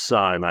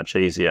so much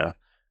easier.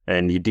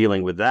 And you're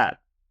dealing with that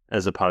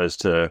as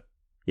opposed to,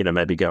 you know,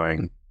 maybe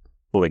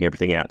pulling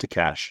everything out to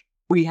cash.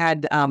 We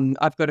had,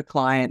 I've got a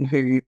client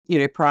who, you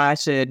know, prior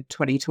to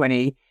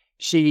 2020,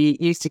 she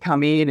used to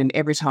come in and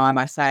every time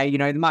I say, you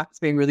know, the market's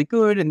been really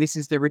good and this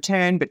is the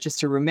return, but just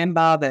to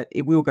remember that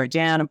it will go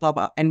down and blah,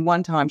 blah. And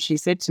one time she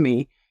said to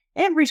me,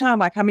 every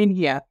time I come in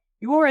here,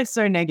 you're always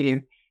so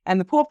negative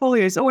and the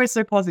portfolio is always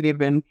so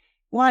positive and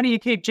why do you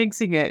keep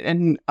jinxing it?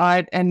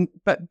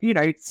 But, you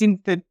know,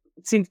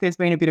 since there's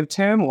been a bit of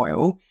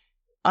turmoil,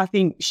 I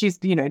think she's,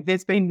 you know,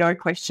 there's been no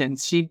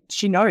questions.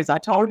 She knows. I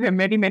told her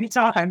many, many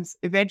times,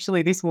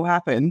 eventually this will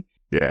happen.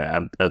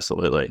 Yeah,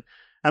 absolutely.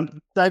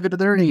 David, are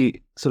there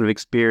any sort of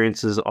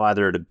experiences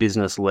either at a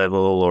business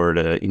level or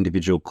at an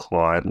individual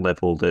client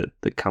level that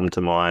come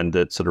to mind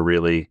that sort of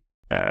really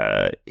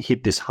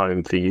hit this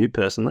home for you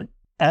personally?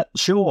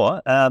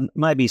 Sure.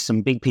 Maybe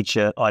some big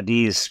picture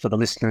ideas for the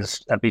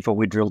listeners before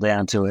we drill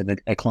down to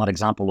a client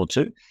example or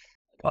two.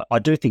 I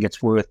do think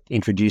it's worth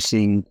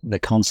introducing the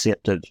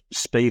concept of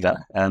SPIVA.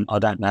 I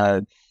don't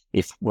know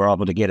if we're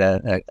able to get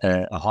a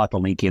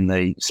hyperlink in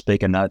the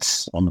speaker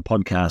notes on the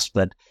podcast,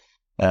 but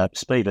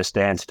SPIVA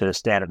stands for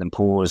Standard &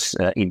 Poor's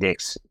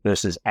Index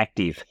versus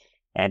Active,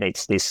 and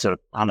it's this sort of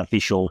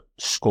unofficial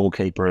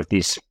scorekeeper of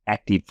this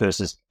active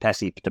versus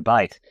passive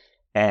debate.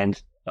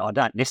 And I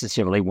don't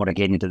necessarily want to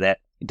get into that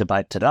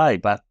debate today,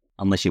 but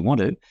unless you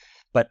want to.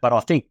 But I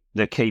think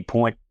the key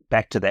point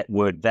back to that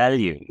word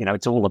value, you know,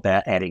 it's all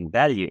about adding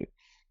value.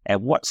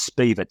 And what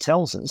SPIVA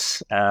tells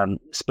us,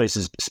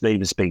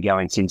 SPIVA's been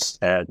going since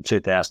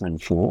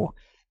 2004,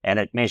 and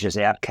it measures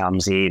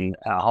outcomes in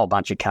a whole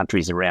bunch of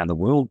countries around the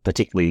world,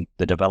 particularly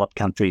the developed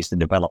countries, the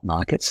developed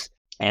markets.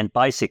 And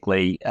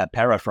basically,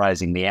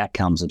 paraphrasing the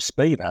outcomes of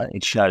SPIVA,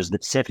 it shows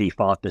that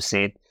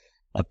 75%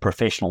 of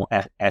professional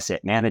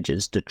asset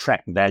managers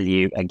detract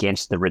value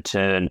against the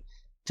return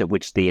to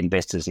which the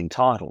investor's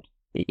entitled.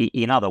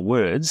 In other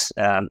words,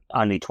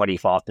 only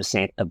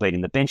 25% are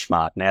beating the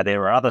benchmark. Now,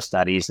 there are other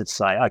studies that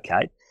say,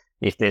 okay,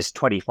 if there's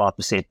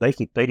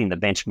 25% beating the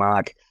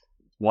benchmark,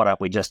 why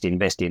don't we just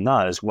invest in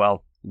those?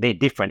 Well, they're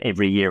different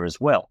every year as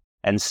well.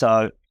 And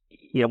so,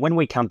 when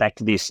we come back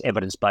to this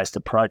evidence-based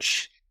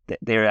approach,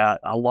 there are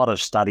a lot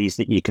of studies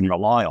that you can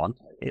rely on.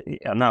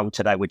 I know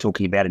today we're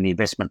talking about an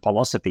investment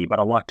philosophy, but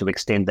I'd like to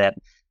extend that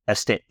a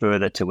step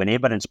further to an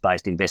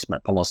evidence-based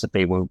investment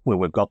philosophy where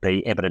we've got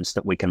the evidence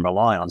that we can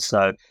rely on.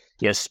 So,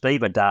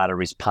 SPIVA data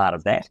is part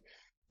of that.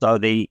 So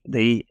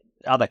the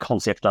other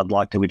concept I'd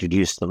like to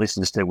introduce the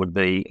listeners to would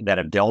be that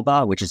of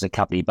Delbar, which is a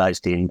company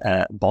based in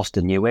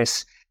Boston,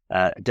 US.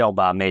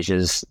 Delbar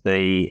measures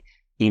the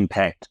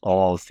impact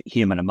of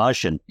human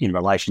emotion in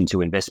relation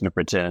to investment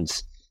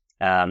returns.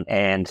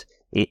 And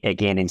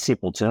again, in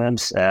simple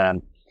terms,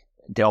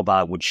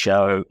 Delbar would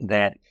show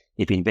that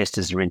if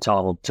investors are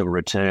entitled to a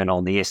return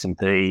on the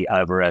S&P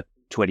over a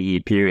 20-year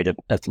period of,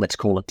 let's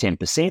call it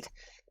 10%,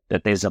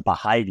 that there's a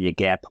behaviour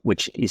gap,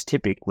 which is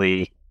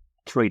typically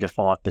 3 to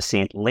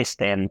 5% less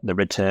than the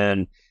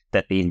return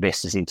that the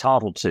investor's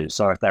entitled to.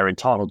 So if they're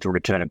entitled to a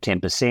return of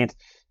 10%,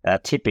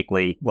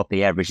 typically what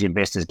the average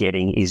investor's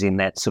getting is in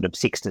that sort of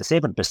 6 to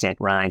 7%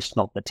 range,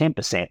 not the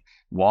 10%.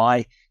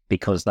 Why?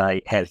 Because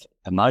they have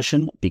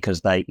emotion,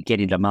 because they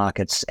get into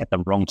markets at the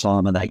wrong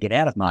time and they get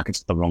out of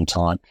markets at the wrong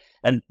time.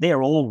 And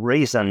they're all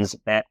reasons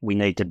that we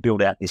need to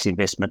build out this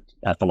investment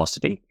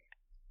philosophy.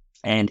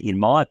 And in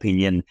my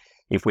opinion,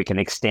 if we can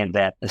extend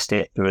that a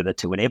step further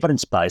to an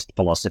evidence-based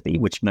philosophy,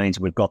 which means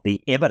we've got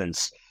the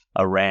evidence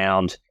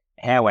around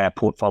how our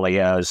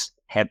portfolios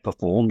have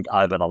performed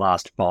over the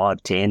last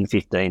 5, 10,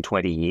 15,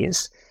 20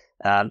 years.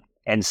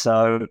 And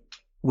so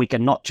we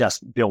can not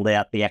just build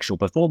out the actual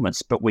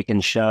performance, but we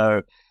can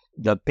show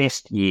the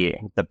best year,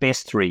 the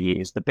best 3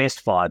 years, the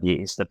best 5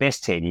 years, the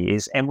best 10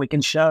 years, and we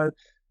can show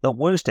the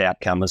worst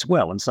outcome as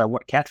well. And so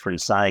what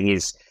Catherine's saying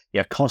is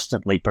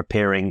constantly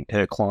preparing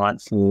her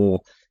client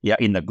for,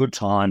 in the good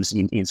times,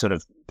 in sort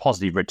of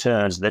positive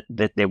returns,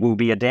 that there will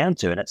be a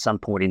downturn at some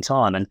point in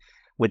time. And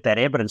with that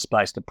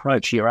evidence-based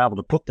approach, you're able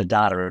to put the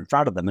data in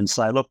front of them and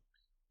say, look,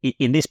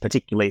 in this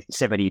particular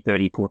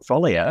 70-30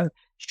 portfolio,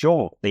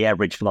 sure, the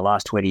average for the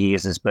last 20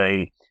 years has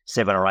been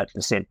 7 or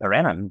 8% per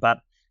annum, but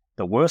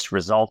the worst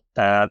result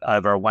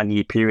over a 1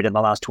 year period in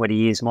the last 20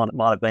 years might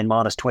have been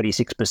minus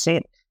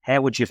 26%.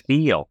 How would you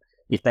feel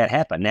if that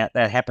happened? Now,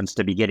 that happens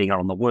to be getting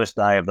on the worst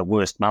day of the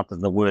worst month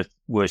of the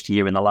worst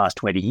year in the last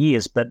 20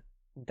 years, but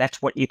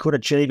that's what you could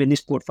achieve in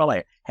this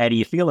portfolio. How do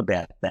you feel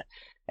about that?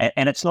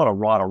 And it's not a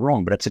right or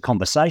wrong, but it's a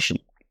conversation.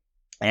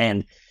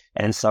 And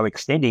so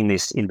extending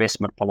this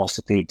investment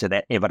philosophy to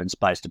that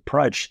evidence-based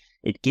approach,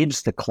 it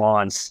gives the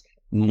clients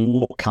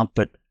more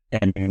comfort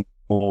and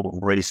more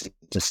reason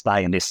to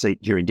stay in their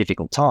seat during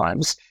difficult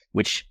times,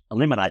 which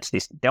eliminates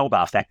this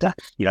Delbar factor,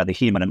 the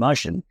human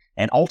emotion,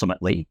 and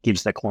ultimately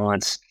gives the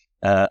clients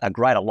a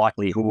greater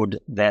likelihood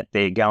that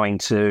they're going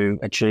to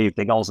achieve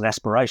their goals and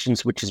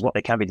aspirations, which is what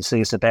they're coming to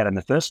see us about in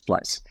the first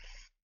place.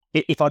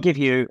 If I give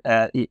you,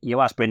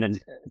 you asked Brendan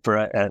for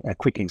a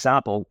quick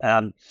example,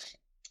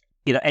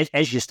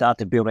 as you start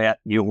to build out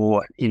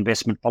your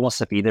investment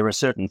philosophy, there are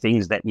certain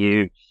things that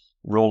you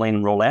rule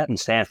in, rule out, and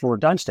stand for or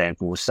don't stand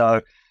for.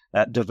 So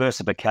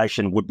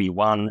diversification would be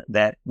one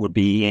that would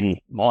be in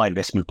my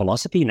investment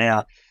philosophy.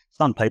 Now,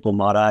 some people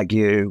might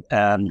argue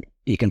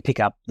you can pick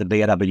up the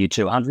BRW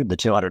 200, the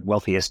 200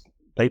 wealthiest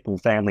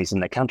families in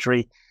the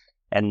country,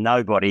 and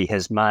nobody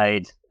has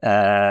made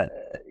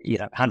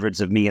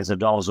hundreds of millions of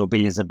dollars or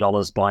billions of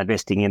dollars by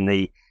investing in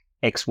the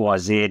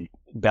XYZ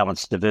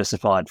balanced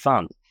diversified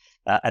fund.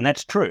 And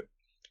that's true.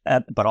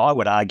 But I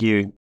would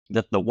argue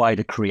that the way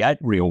to create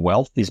real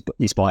wealth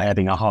is by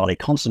having a highly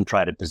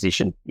concentrated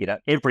position.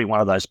 Every one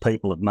of those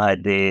people have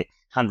made their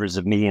hundreds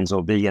of millions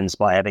or billions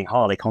by having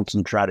highly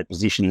concentrated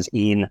positions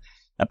in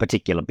a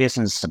particular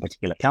business, a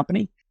particular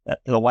company.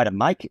 The way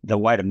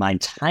to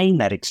maintain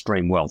that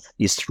extreme wealth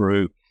is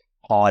through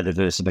high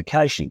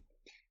diversification,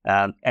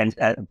 and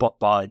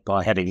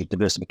by having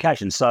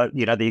diversification. So,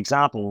 the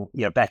example,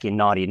 back in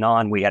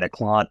 '99, we had a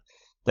client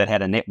that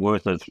had a net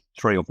worth of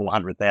 $300,000 or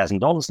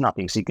 $400,000,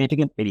 nothing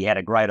significant, but he had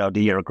a great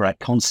idea, a great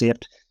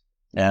concept.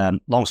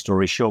 Long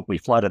story short, we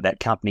floated that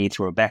company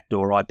through a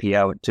backdoor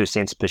IPO at 2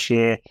 cents per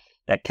share.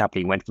 That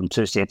company went from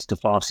 2 cents to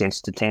 5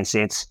 cents to 10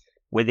 cents.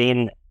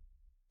 Within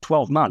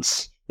 12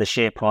 months, the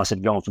share price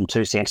had gone from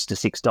 2 cents to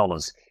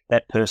 $6.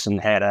 That person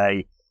had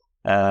a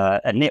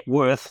net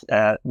worth,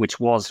 which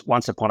was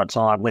once upon a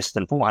time less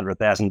than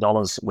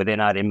 $400,000. Within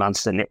 18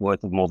 months, a net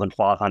worth of more than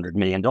 $500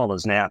 million.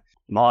 Now,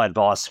 my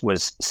advice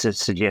was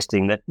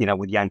suggesting that,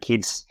 with young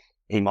kids,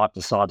 he might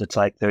decide to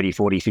take $30,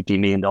 $40, $50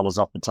 million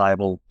off the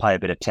table, pay a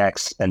bit of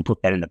tax, and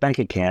put that in the bank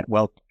account.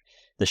 Well,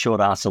 the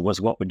short answer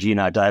was, what would you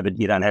know, David?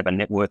 You don't have a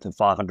net worth of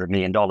 $500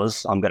 million.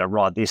 I'm going to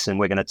ride this and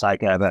we're going to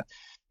take over,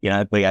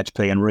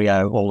 BHP and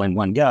Rio all in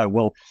one go.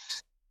 Well,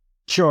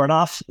 sure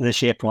enough, the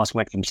share price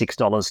went from $6 to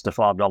 $5 to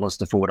 $4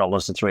 to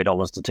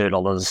 $3 to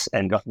 $2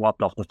 and got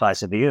wiped off the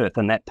face of the earth.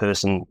 And that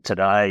person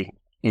today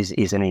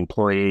is an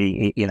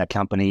employee in a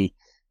company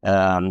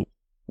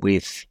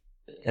with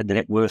the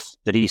net worth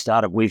that he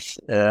started with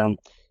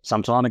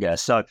some time ago.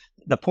 So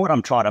the point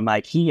I'm trying to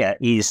make here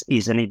is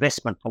an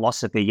investment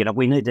philosophy. You know,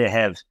 we need to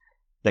have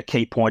the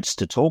key points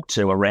to talk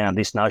to around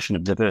this notion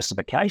of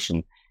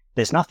diversification.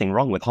 There's nothing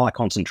wrong with high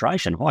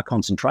concentration. High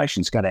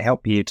concentration is going to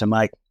help you to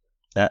make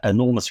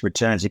enormous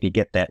returns if you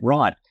get that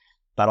right.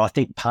 But I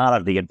think part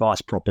of the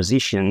advice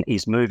proposition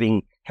is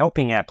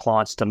helping our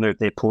clients to move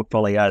their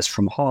portfolios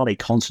from highly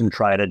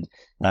concentrated,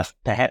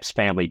 perhaps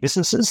family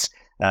businesses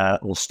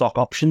or stock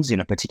options in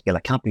a particular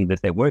company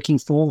that they're working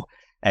for,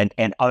 and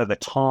over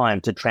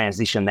time to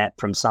transition that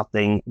from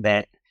something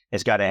that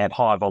is going to have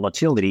high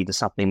volatility to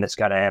something that's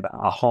going to have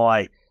a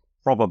high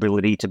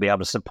probability to be able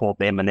to support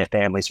them and their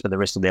families for the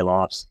rest of their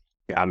lives.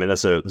 Yeah, I mean,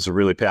 that's a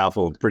really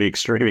powerful, pretty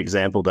extreme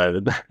example,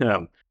 David.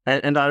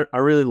 And I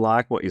really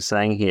like what you're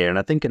saying here. And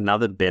I think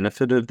another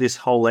benefit of this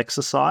whole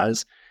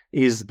exercise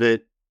is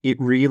that it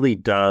really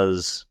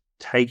does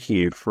take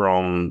you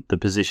from the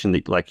position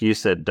that, like you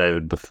said,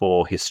 David,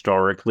 before,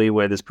 historically,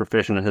 where this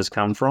profession has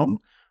come from,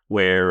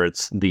 where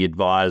it's the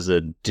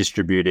advisor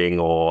distributing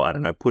or, I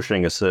don't know,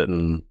 pushing a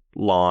certain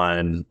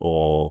line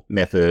or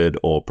method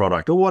or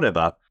product or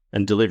whatever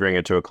and delivering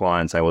it to a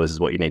client and saying, well, this is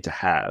what you need to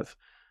have.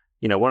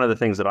 You know, one of the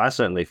things that I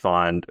certainly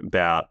find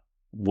about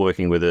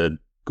working with a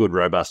good,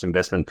 robust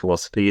investment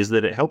philosophy is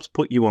that it helps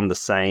put you on the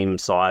same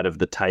side of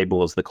the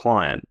table as the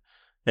client.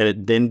 And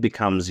it then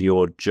becomes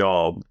your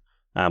job,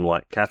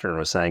 like Catherine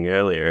was saying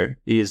earlier,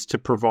 is to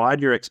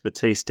provide your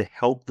expertise to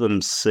help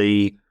them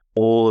see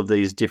all of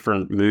these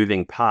different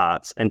moving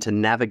parts and to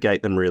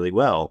navigate them really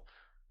well.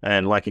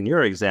 And like in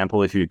your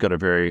example, if you've got a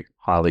very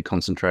highly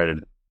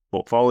concentrated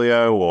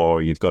portfolio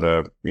or you've got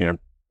a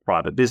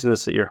private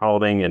business that you're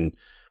holding, and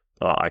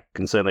I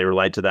can certainly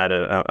relate to that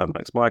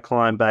amongst my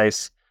client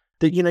base,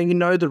 that you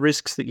know the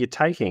risks that you're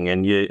taking,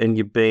 and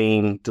you're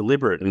being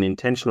deliberate and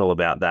intentional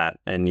about that,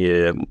 and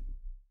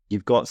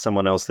you've got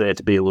someone else there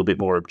to be a little bit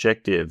more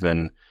objective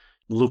and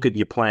look at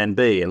your plan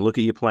B and look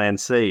at your plan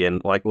C,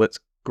 and like let's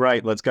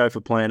go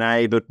for plan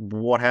A, but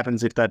what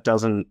happens if that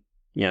doesn't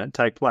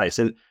take place?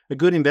 And a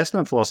good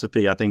investment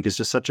philosophy, I think, is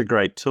just such a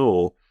great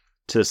tool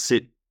to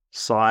sit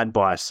side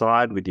by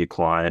side with your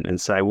client and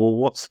say, well,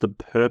 what's the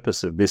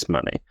purpose of this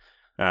money?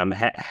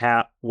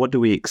 What do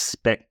we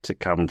expect to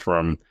come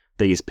from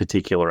these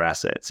particular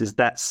assets? Is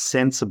that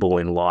sensible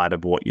in light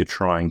of what you're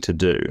trying to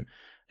do?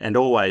 And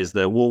always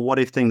what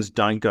if things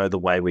don't go the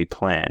way we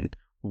planned?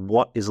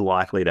 What is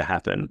likely to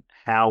happen?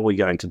 How are we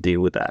going to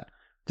deal with that?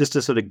 Just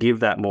to sort of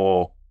give that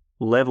more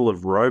level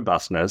of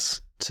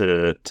robustness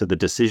to the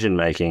decision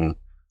making,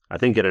 I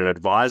think at an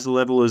advisor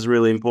level is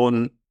really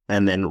important.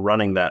 And then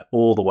running that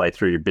all the way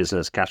through your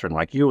business, Catherine,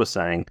 like you were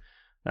saying,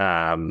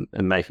 and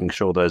making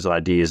sure those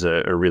ideas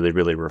are really,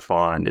 really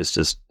refined is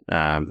just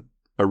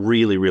a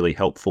really, really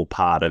helpful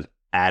part of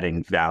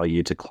adding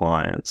value to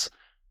clients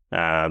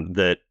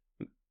that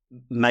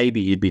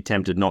maybe you'd be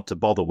tempted not to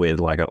bother with,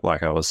 like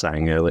I was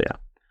saying earlier.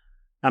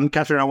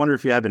 Catherine, I wonder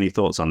if you have any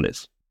thoughts on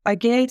this. I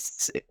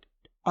guess,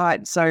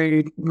 thoughts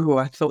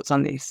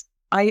on this.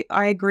 I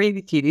agree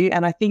with you.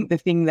 And I think the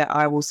thing that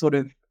I will sort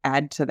of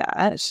add to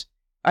that,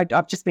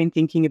 I've just been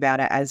thinking about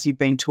it as you've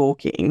been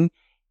talking,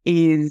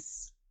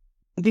 is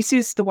this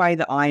is the way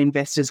that I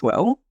invest as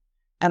well.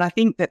 And I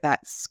think that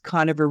that's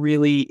kind of a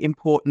really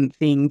important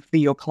thing for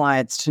your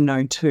clients to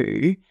know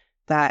too,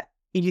 that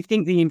you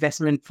think the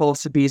investment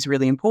philosophy is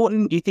really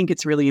important, you think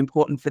it's really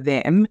important for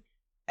them,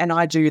 and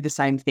I do the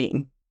same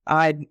thing.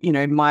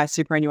 My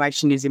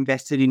superannuation is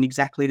invested in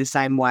exactly the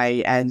same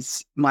way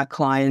as my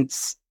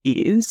clients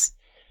is.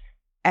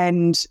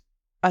 And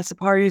I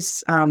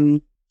suppose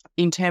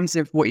in terms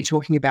of what you're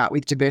talking about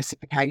with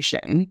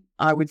diversification,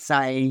 I would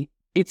say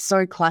it's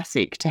so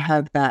classic to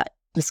have that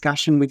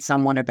discussion with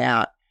someone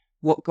about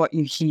what got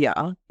you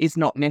here is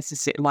not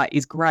necessarily,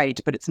 is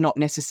great, but it's not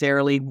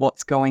necessarily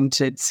what's going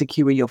to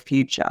secure your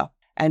future.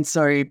 And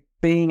so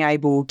being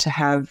able to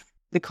have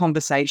the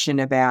conversation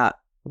about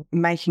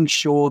making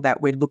sure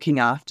that we're looking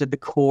after the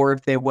core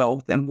of their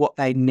wealth and what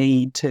they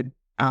need to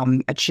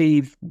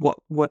achieve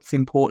what's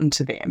important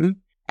to them.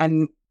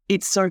 And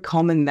it's so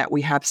common that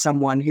we have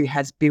someone who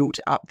has built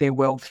up their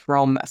wealth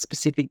from a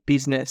specific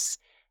business,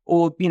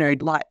 or,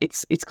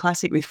 it's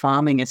classic with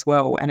farming as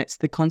well. And it's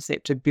the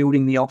concept of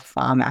building the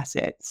off-farm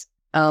assets.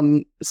 I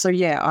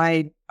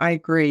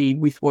agree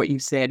with what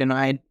you've said. And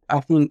I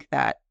think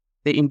that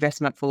the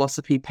investment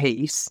philosophy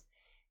piece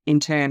in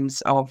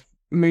terms of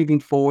moving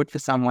forward for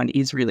someone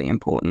is really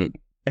important.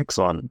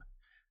 Excellent.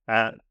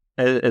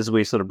 As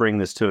we sort of bring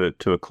this to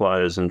a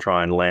close and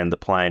try and land the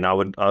plane,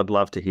 I'd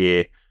love to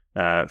hear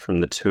from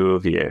the two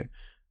of you.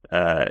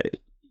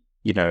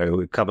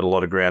 We've covered a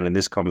lot of ground in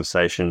this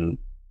conversation,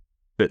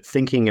 but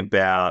thinking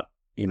about,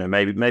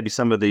 maybe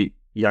some of the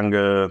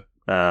younger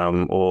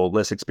or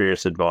less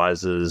experienced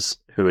advisors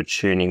who are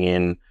tuning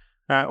in,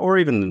 or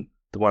even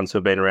the ones who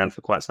have been around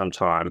for quite some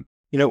time,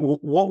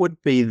 what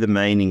would be the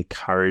main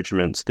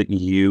encouragements that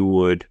you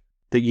would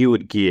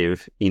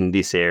give in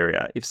this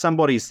area? If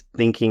somebody's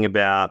thinking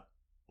about,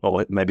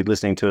 or maybe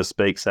listening to us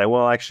speak, say,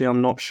 well, actually,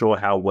 I'm not sure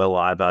how well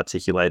I've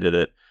articulated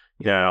it.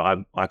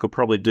 I could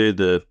probably do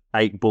the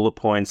 8 bullet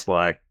points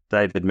like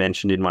David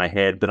mentioned in my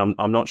head, but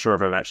I'm not sure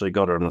if I've actually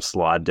got it on a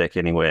slide deck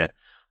anywhere.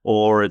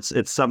 Or it's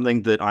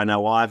something that I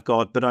know I've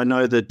got, but I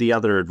know that the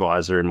other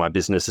advisor in my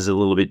business is a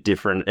little bit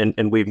different,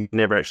 and we've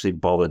never actually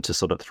bothered to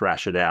sort of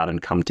thrash it out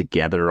and come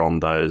together on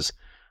those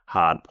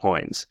hard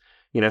points.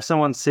 If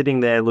someone's sitting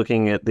there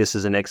looking at this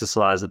as an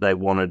exercise that they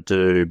want to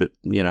do, but,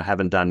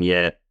 haven't done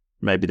yet,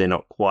 maybe they're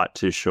not quite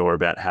too sure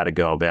about how to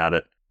go about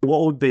it.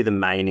 What would be the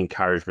main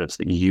encouragements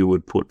that you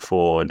would put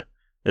forward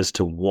as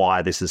to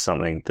why this is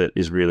something that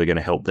is really going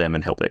to help them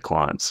and help their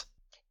clients?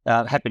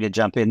 Happy to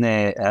jump in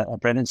there,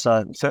 Brendan.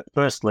 So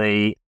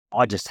firstly,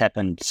 I just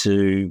happen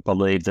to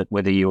believe that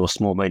whether you're a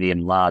small,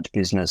 medium, large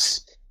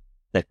business,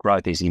 that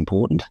growth is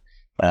important.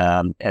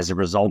 As a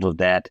result of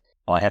that,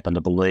 I happen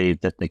to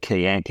believe that the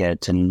key anchor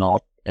to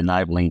not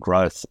enabling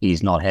growth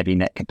is not having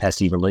that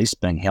capacity release,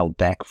 being held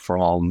back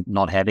from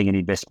not having an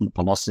investment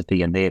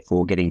philosophy and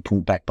therefore getting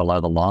pulled back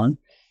below the line.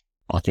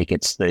 I think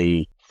it's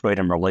the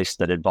freedom release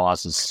that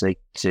advisors seek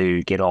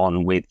to get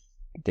on with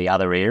the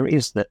other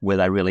areas where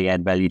they really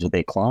add value to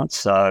their clients.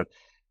 So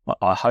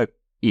I hope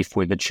if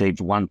we've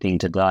achieved one thing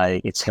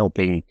today, it's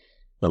helping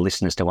the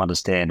listeners to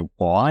understand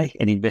why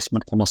an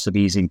investment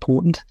philosophy is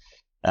important.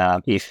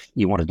 If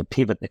you wanted to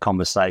pivot the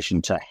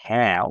conversation to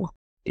how,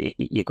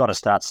 you've got to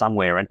start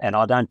somewhere. And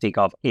I don't think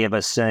I've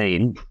ever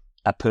seen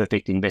a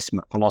perfect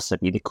investment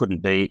philosophy that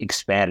couldn't be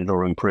expanded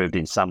or improved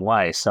in some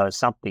way. So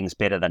something's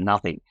better than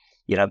nothing.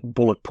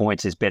 Bullet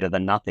points is better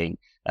than nothing.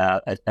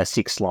 A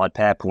 6-slide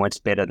PowerPoint's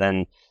better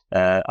than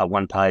a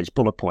 1-page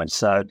bullet point.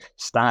 So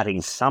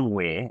starting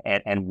somewhere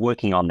and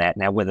working on that.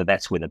 Now, whether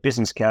that's with a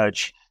business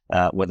coach,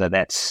 whether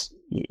that's,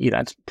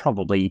 it's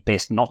probably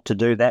best not to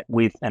do that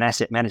with an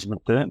asset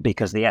management firm,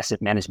 because the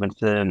asset management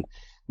firm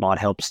might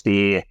help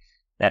steer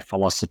that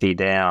philosophy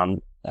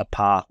down a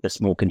path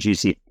that's more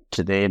conducive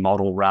to their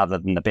model rather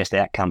than the best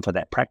outcome for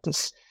that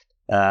practice.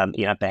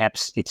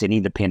 Perhaps it's an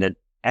independent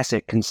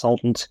asset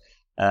consultant,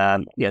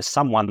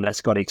 someone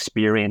that's got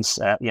experience.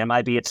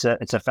 Maybe it's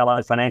a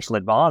fellow financial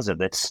advisor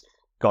that's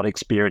got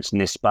experience in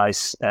this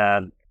space,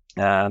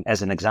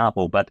 as an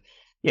example. But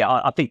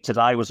I think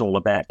today was all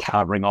about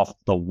covering off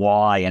the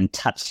why and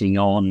touching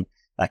on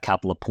a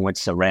couple of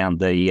points around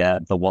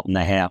the what and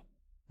the how.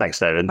 Thanks,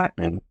 David.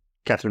 And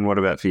Catherine, what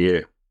about for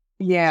you?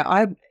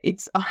 Yeah,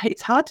 it's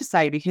hard to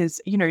say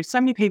because, so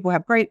many people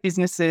have great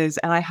businesses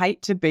and I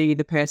hate to be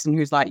the person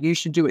who's like, you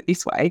should do it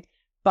this way.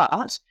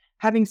 But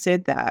having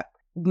said that,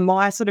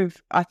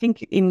 I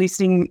think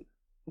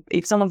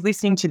if someone's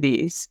listening to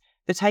this,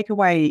 the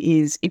takeaway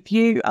is if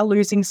you are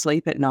losing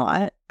sleep at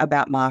night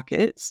about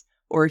markets,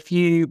 or if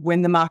you,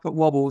 when the market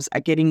wobbles, are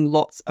getting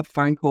lots of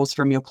phone calls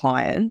from your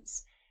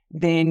clients,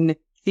 then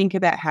think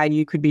about how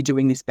you could be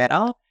doing this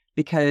better,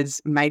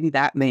 because maybe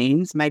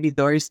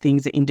those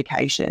things are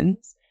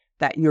indications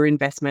that your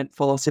investment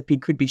philosophy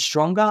could be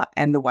stronger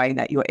and the way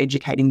that you're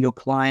educating your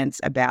clients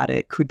about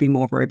it could be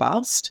more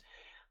robust.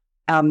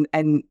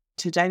 And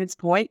to David's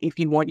point, if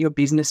you want your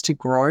business to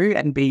grow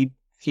and be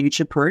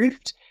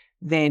future-proofed,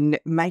 then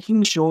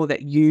making sure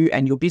that you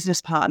and your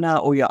business partner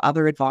or your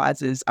other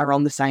advisors are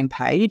on the same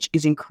page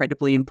is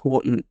incredibly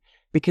important,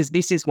 because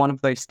this is one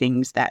of those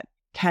things that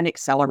can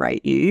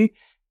accelerate you,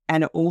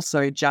 and it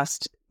also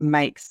just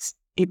makes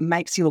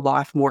your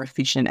life more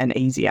efficient and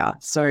easier.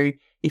 So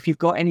if you've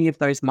got any of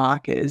those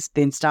markers,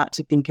 then start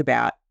to think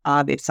about,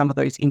 are there some of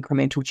those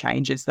incremental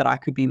changes that I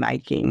could be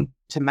making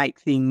to make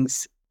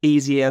things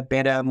easier,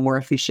 better, more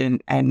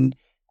efficient, and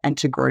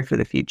to grow for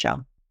the future.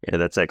 Yeah,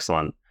 that's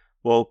excellent.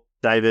 Well,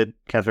 David,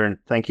 Catherine,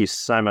 thank you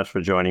so much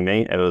for joining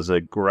me. It was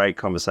a great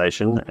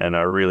conversation and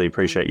I really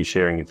appreciate you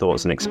sharing your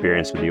thoughts and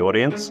experience with the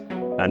audience.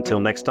 Until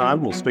next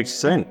time, we'll speak to you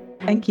soon.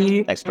 Thank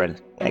you. Thanks,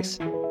 Brendan. Thanks.